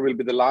next caller will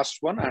be the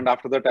last one. And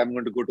after that, I'm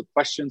going to go to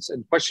questions.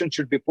 And questions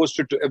should be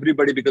posted to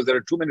everybody because there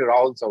are too many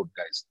Rahuls out,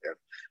 guys, there.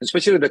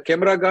 Especially the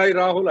camera guy,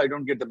 Rahul, I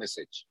don't get the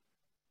message.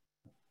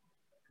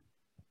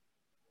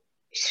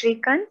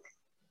 Shrikant.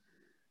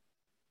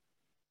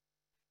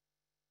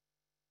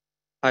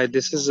 Hi,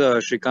 this is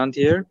Shrikant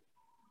here.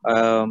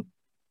 Can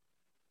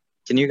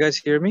you guys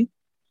hear me?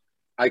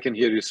 I can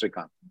hear you,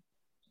 Shrikant.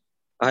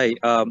 Hi,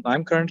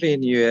 I'm currently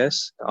in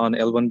US on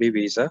L1B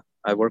visa.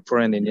 I work for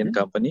an Indian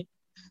company.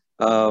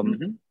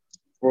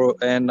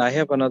 And I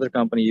have another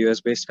company,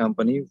 US-based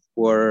company,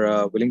 who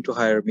are willing to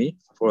hire me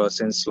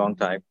since long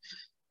time.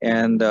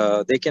 And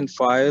they can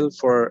file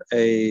for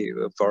a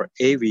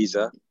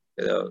visa.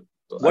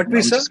 What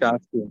visa? I'm just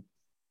asking.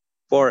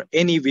 For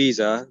any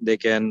visa, they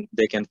can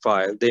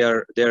file.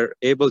 They're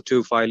able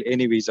to file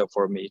any visa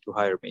for me to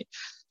hire me.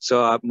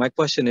 So my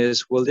question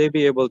is, will they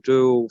be able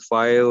to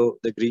file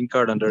the green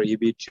card under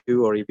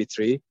EB2 or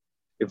EB3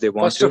 if they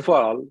want to? First of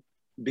all,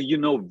 do you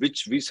know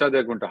which visa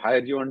they're going to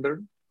hire you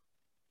under?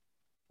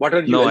 What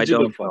are you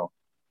eligible for?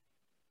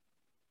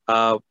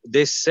 Know.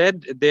 They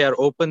said they are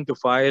open to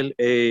file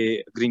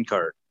a green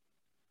card.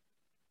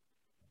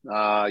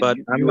 But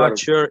I'm not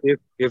sure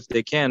if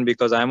they can,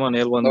 because I'm on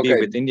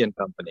L1B with Indian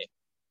company.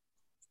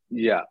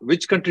 Yeah.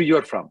 Which country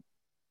you're from?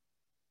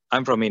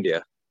 I'm from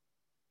India.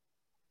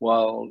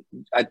 Well,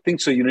 I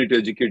think so. You need to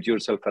educate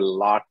yourself a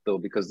lot, though,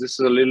 because this is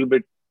a little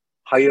bit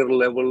higher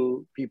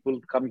level people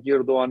come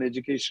here, though, on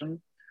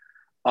education.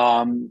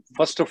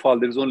 First of all,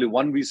 there's only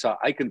one visa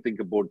I can think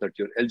about that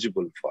you're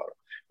eligible for.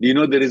 Do you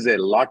know there is a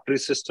lottery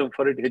system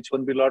for it,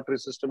 H-1B lottery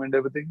system and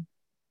everything?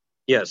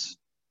 Yes.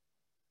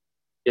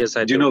 Yes, I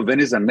do. Do you know when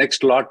is the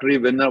next lottery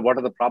winner? What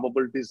are the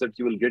probabilities that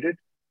you will get it?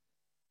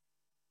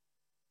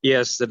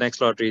 Yes, the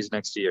next lottery is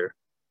next year.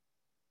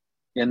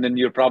 And then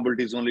your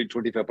probability is only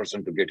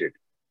 25% to get it.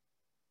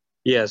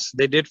 Yes,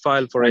 they did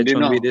file for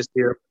H-1B this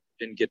year,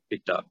 didn't get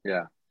picked up.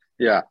 Yeah,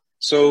 yeah.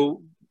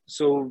 So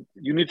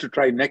you need to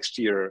try next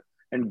year.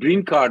 And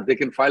green card, they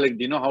can file it.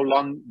 Do you know how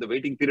long the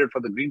waiting period for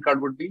the green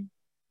card would be?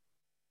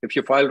 If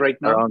you file right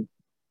now?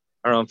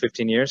 Around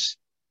 15 years.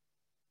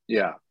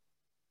 Yeah.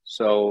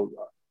 So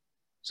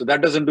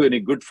that doesn't do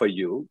any good for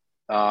you.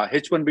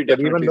 H-1B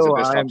definitely even is though the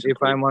best option.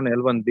 If I'm on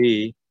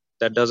L1B,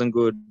 that doesn't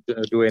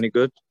do any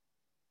good?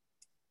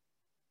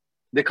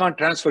 They can't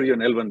transfer you on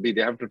L1B.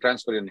 They have to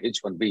transfer you on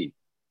H-1B.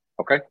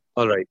 Okay?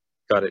 All right.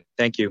 Got it.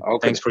 Thank you.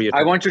 Okay. Thanks for your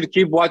time. I want you to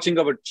keep watching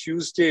our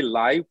Tuesday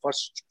live,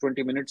 first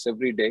 20 minutes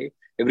every day,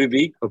 every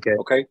week. Okay.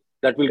 Okay?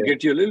 That will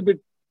get you a little bit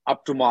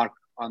up to mark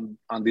on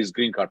this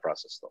green card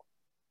process, though.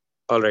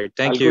 All right.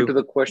 Thank you. I'll go to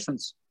the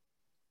questions.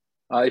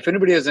 If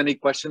anybody has any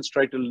questions,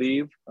 try to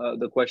leave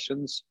the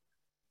questions.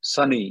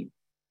 Sunny,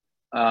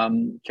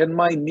 can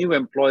my new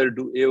employer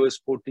do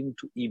AOS porting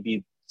to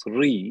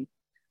EB3?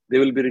 They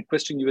will be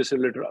requesting USA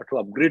letter to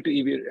upgrade to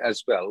EB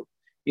as well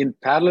in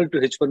parallel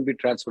to H-1B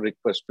transfer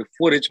request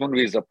before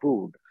H-1B is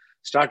approved.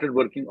 Started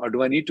working, or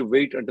do I need to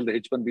wait until the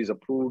H-1B is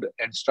approved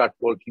and start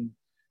working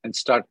and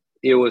start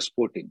AOS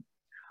porting?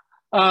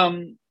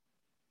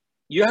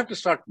 You have to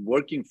start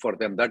working for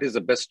them. That is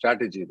the best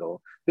strategy, though.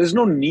 There's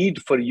no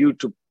need for you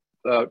to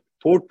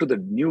port to the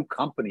new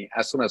company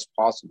as soon as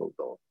possible,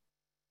 though.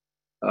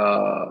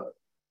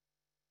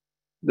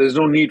 There's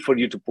no need for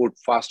you to port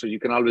faster. You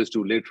can always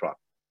do later on.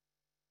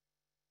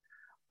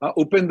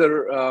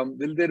 Upinder,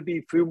 will there be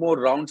a few more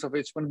rounds of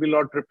H-1B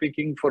lottery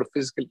picking for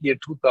fiscal year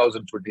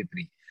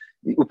 2023?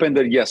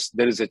 Upinder, yes,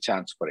 there is a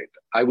chance for it.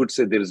 I would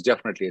say there is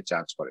definitely a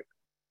chance for it.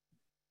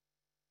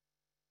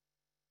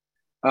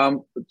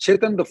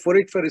 Chetan, the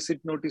 485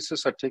 receipt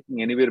notices are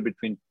taking anywhere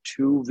between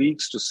 2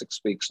 weeks to 6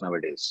 weeks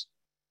nowadays.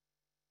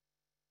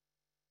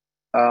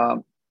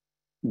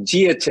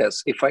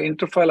 GHS, if I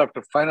interfile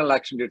after final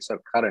action dates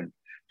are current,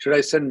 should I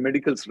send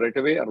medicals right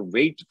away or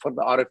wait for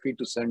the RFE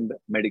to send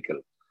medical?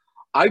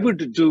 I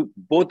would do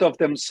both of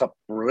them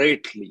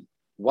separately.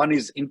 One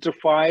is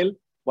interfile,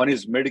 one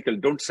is medical.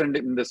 Don't send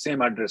it in the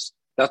same address.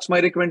 That's my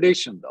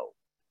recommendation, though.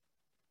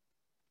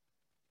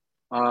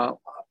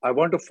 I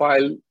want to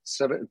file,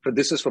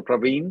 this is for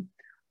Praveen.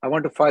 I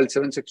want to file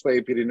 765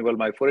 AP renewal.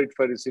 My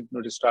 485 receipt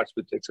notice starts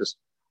with Texas.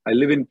 I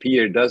live in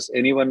PA. Does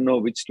anyone know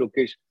which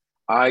location?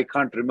 I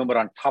can't remember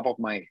on top of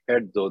my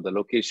head, though, the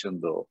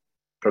location, though,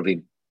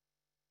 Praveen.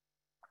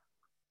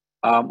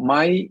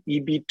 My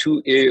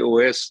EB2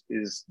 AOS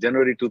is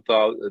January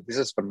 2000. This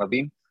is for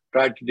Naveen.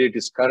 Priority date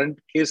is current.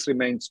 Case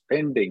remains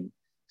pending.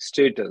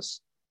 Status.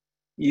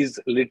 Is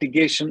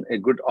litigation a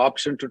good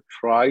option to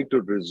try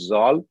to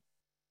resolve?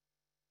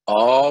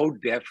 Oh,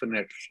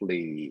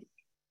 definitely.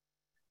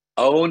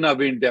 Oh,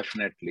 Naveen,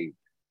 definitely.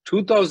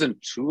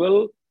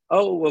 2012.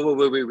 Oh,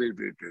 wait.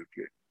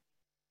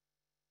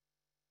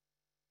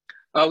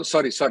 Oh,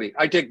 sorry.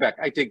 I take back.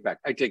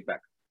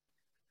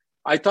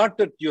 I thought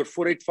that your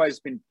 485 has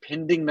been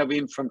pending,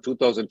 Naveen, from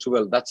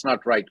 2012. That's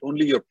not right.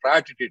 Only your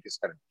priority date is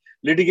current.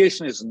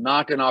 Litigation is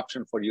not an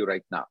option for you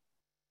right now.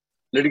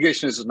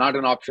 Litigation is not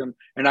an option,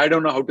 and I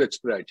don't know how to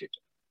expedite it.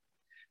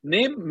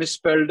 Name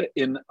misspelled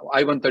in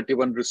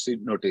I-131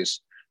 receipt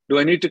notice. Do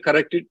I need to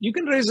correct it? You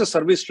can raise a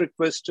service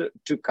request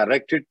to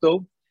correct it,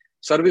 though.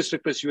 Service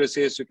request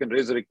USAS, you can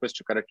raise a request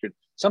to correct it.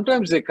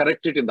 Sometimes they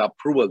correct it in the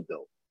approval,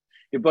 though.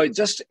 If by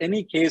just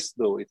any case,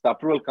 though, if the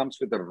approval comes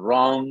with the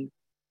wrong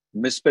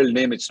misspelled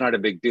name, it's not a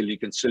big deal. You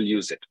can still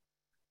use it.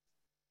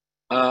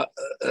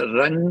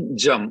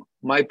 Ranjam,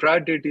 my prior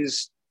date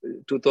is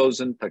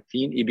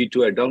 2013.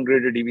 EB2, I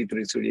downgraded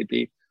EB3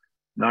 CDP.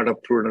 Not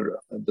approved.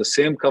 The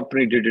same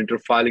company did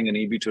interfiling in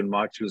EB2 in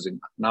March using.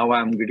 Now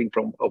I'm getting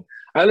from. Oh,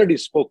 I already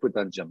spoke with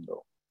Ranjam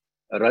though.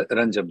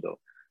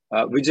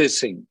 Vijay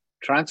Singh,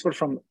 transfer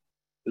from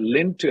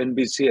Lynn to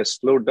NBC has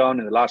slowed down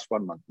in the last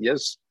 1 month.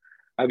 Yes.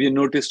 Have you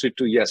noticed it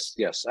too? Yes,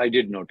 I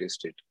did notice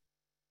it.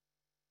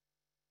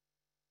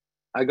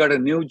 I got a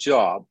new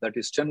job that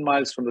is 10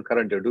 miles from the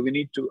current year. Do we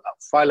need to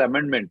file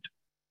amendment?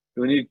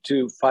 Do we need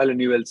to file a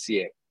new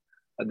LCA?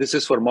 This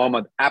is for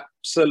Mohammed.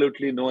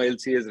 Absolutely no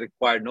LCA is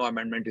required. No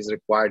amendment is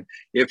required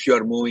if you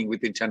are moving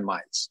within 10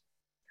 miles.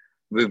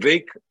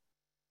 Vivek,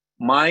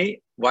 my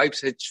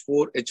wife's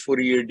H4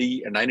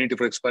 EAD and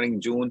I-94 expiring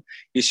in June.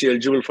 Is she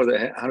eligible for the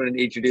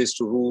 180 days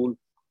to rule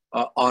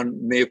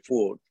on May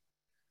 4th?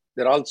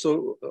 They're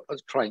also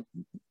trying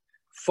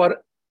for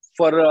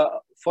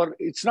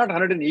it's not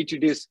 180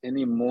 days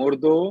anymore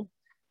though.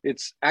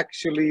 It's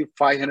actually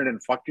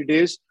 540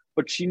 days,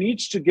 but she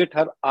needs to get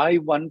her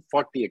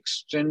I-140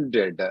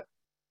 extended.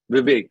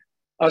 Vivek,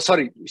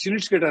 she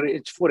needs to get her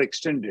H4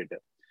 extended.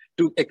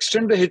 To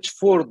extend the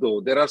H4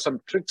 though, there are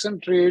some tricks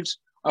and trades.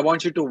 I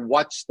want you to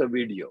watch the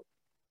video.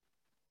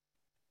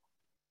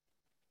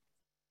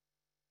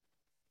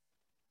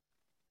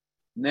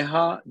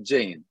 Neha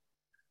Jain.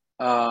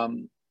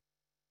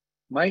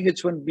 My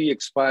H1B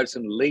expires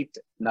in late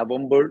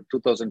November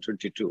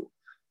 2022.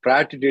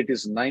 Priority date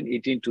is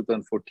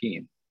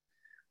 9/18/2014.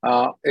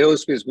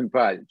 AOSP has been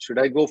filed. Should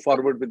I go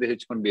forward with the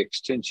H1B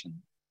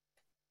extension?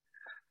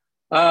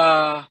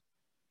 Neha,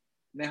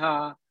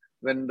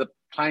 when the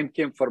time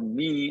came for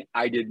me,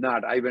 I did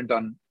not. I went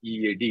on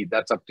EAD.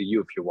 That's up to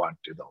you if you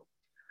want to, though.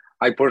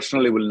 I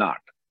personally will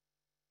not.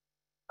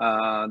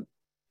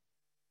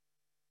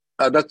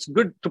 That's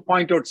good to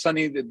point out,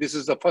 Sunny, that this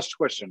is the first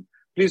question.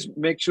 Please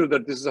make sure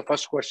that this is the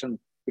first question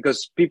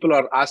because people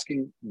are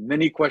asking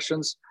many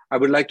questions. I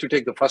would like to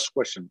take the first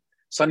question.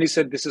 Sunny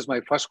said, this is my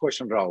first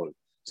question, Rahul.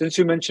 Since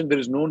you mentioned there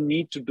is no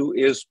need to do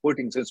AS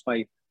porting since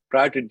my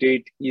priority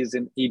date is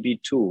in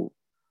EB2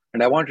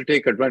 and I want to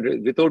take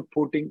advantage, without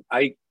porting,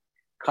 I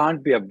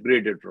can't be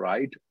upgraded,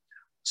 right?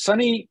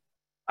 Sunny,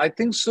 I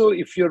think so.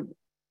 If you're,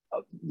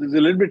 there's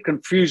a little bit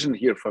confusion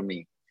here for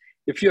me.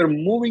 If you're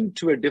moving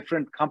to a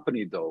different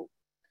company though,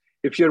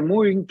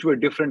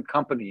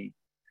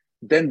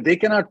 then they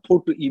cannot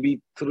port to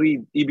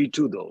EB3,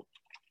 EB2 though.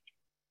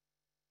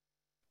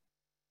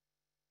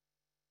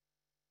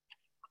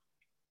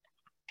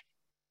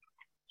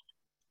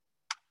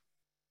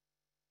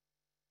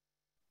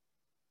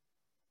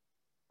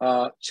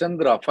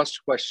 Chandra,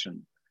 first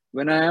question.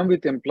 When I am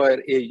with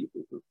employer A,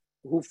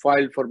 who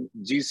filed for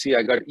GC,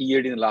 I got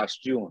EAD in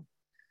last June.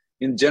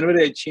 In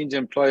January, I changed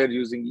employer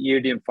using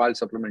EAD and file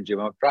supplement J.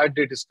 My prior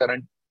date is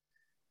current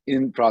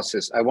in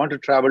process. I want to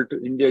travel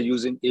to India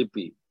using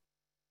AP.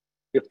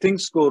 If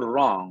things go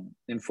wrong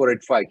in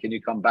 485, can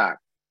you come back?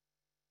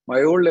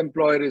 My old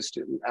employer is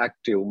still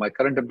active. My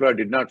current employer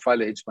did not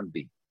file a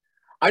H1B.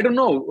 I don't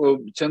know,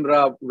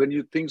 Chandra,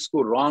 when things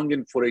go wrong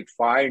in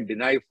 485 and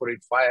deny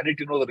 485, I need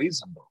to know the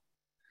reason though.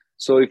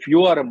 So if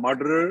you are a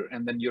murderer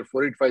and then your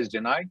 485 is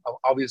denied,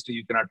 obviously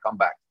you cannot come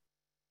back.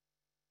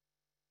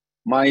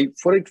 My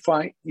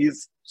 485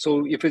 is,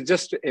 so if it's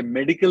just a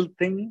medical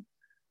thing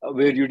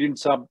where you didn't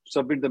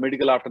submit the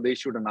medical after they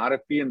issued an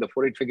RFP and the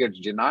 485 gets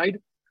denied,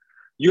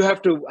 you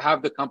have to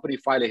have the company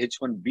file a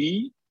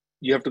H1B.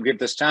 You have to get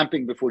the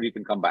stamping before you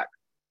can come back.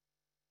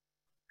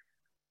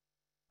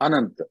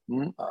 Anant,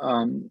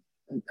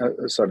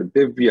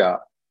 Divya,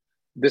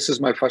 this is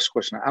my first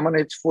question. I'm on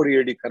H4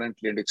 EAD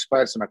currently and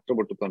expires in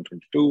October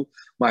 2022.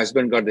 My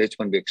husband got the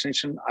H1B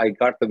extension. I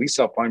got the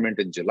visa appointment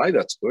in July.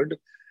 That's good.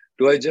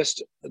 Do I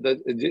just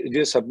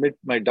submit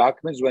my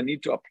documents? Do I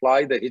need to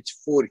apply the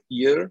H4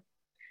 here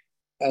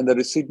and the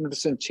receipt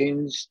medicine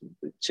change?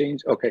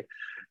 Okay.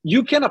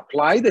 You can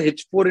apply the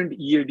H4 and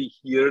EAD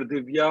here,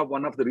 Divya.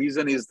 One of the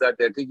reasons is that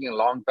they're taking a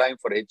long time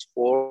for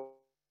H4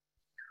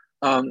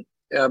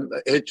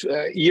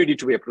 EAD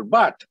to be approved.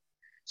 But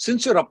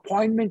since your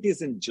appointment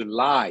is in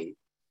July,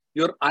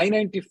 your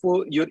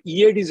I-94, your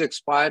EAD is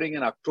expiring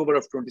in October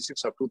of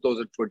 26 of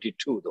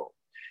 2022 though.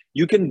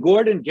 You can go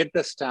ahead and get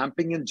the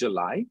stamping in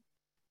July.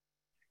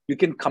 You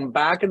can come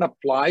back and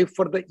apply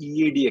for the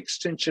EAD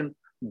extension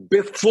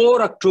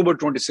before October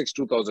 26,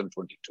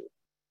 2022.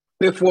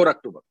 Before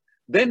October.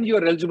 Then you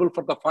are eligible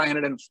for the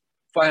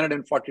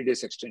 540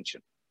 days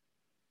extension.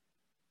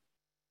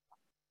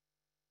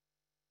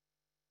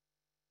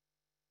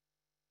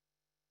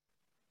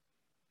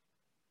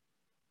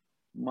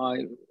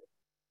 My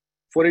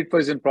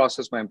 485 is in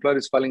process. My employer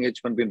is filing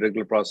H1B in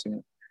regular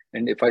processing.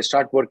 And if I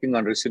start working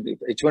on receipt, if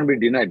H1B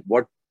denied,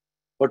 what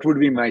would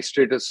be my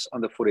status on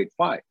the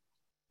 485?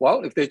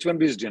 Well, if the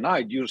H1B is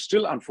denied, you're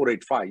still on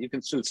 485. You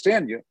can still stay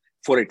on your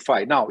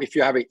 485. Now, if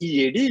you have an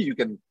EAD, you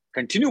can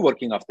continue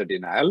working after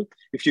denial.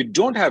 If you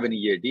don't have an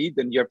EAD,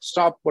 then you have to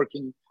stop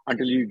working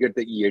until you get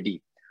the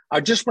EAD.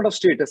 Adjustment of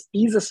status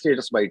is a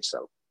status by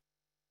itself.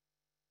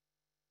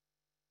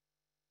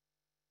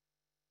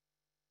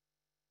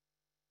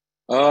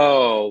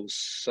 Oh,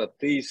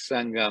 Satish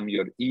Sangam,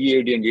 your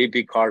EAD and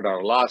AP card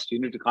are lost. You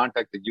need to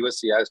contact the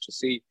USCIS to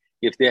see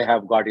if they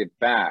have got it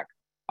back.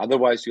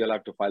 Otherwise, you'll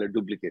have to file a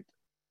duplicate.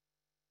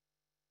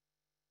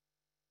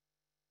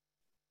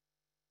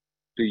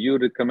 Do you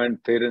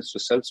recommend parents to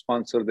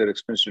self-sponsor their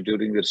expenses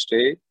during their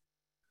stay?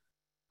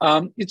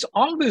 It's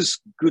always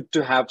good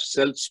to have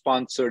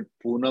self-sponsored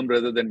Poonam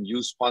rather than you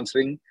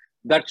sponsoring.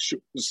 That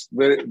shows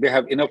where they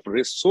have enough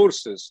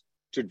resources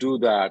to do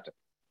that.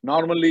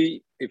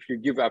 Normally, if you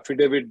give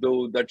affidavit,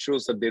 though, that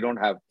shows that they don't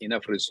have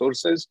enough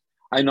resources.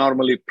 I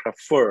normally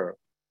prefer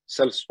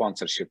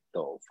self-sponsorship,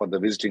 though, for the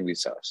visiting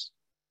visas.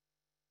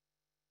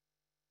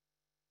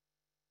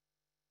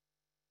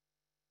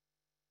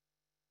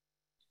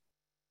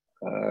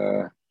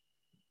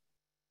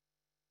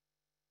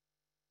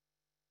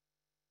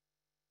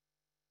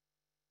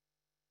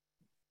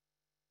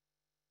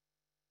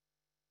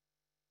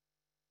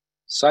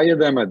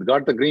 Syed Ahmed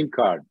got the green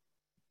card.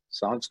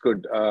 Sounds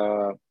good.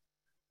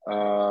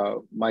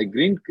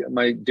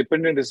 My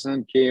dependent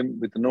assistant came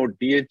with no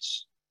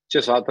DHS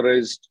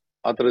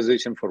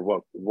authorization for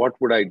work. What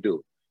would I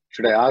do?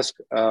 Should I ask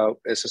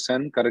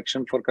SSN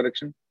correction for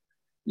correction?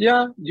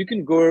 Yeah, you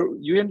can go.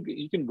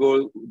 You can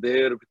go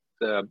there.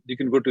 You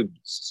can go to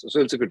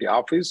Social Security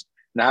office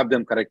and have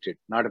them correct it.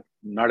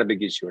 Not a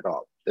big issue at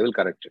all. They will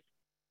correct it.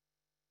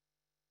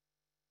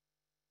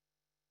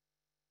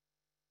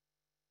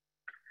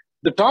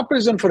 The top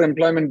reason for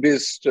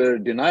employment-based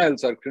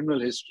denials are criminal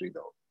history,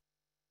 though.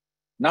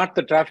 Not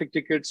the traffic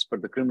tickets,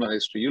 but the criminal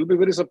history. You'll be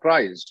very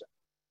surprised.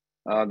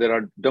 There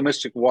are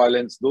domestic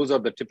violence. Those are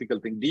the typical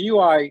things.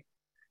 DUI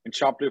and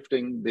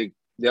shoplifting, they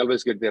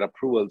always get their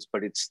approvals,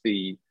 but it's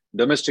the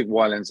domestic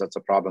violence that's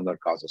a problem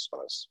that causes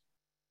for us.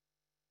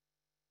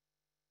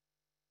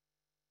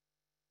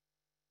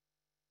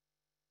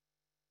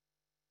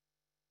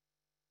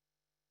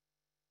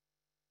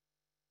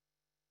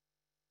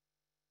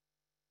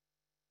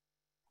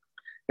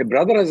 A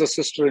brother has a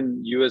sister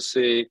in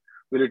USA.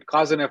 Will it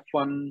cause an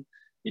F1?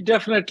 It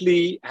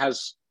definitely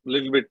has a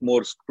little bit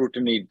more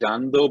scrutiny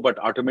done, though, but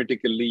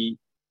automatically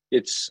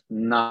it's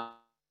not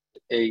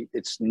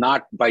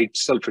by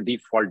itself a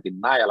default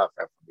denial of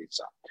F1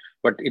 visa.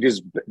 But it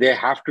is, they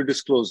have to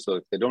disclose, though.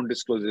 If they don't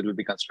disclose, it will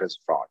be considered as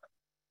fraud.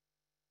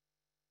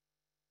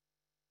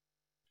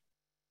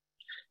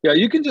 Yeah,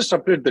 you can just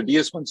update the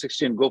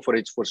DS-160 and go for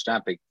H4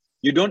 stamping.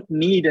 You don't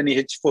need any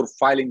H4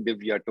 filing,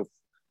 Divya,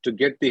 to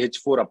get the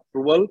H4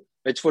 approval.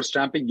 H4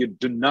 stamping, you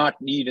do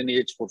not need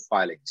any H4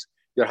 filings.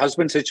 Your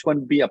husband's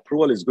H1B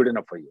approval is good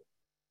enough for you.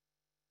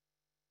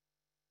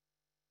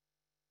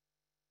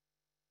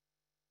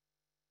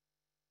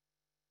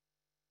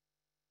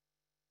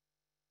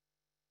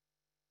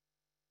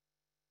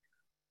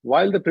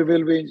 While the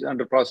prevailing wage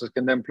under process,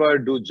 can the employer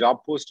do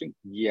job posting?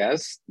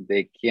 Yes,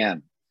 they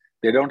can.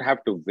 They don't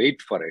have to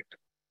wait for it.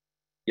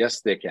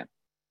 Yes, they can.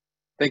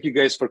 Thank you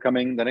guys for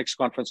coming. The next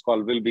conference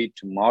call will be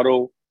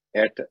tomorrow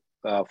at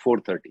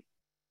 4:30.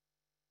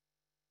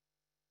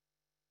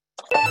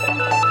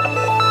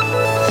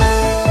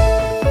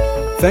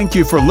 Thank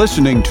you for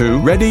listening to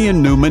Reddy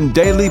and Newman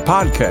Daily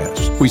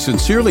Podcast. We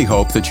sincerely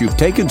hope that you've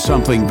taken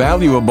something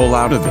valuable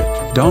out of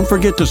it. Don't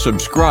forget to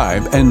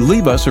subscribe and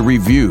leave us a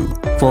review.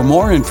 For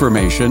more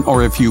information,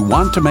 or if you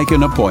want to make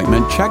an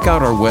appointment, check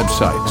out our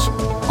websites,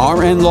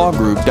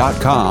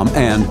 rnlawgroup.com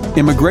and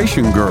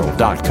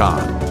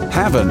immigrationgirl.com.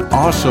 Have an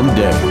awesome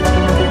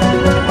day.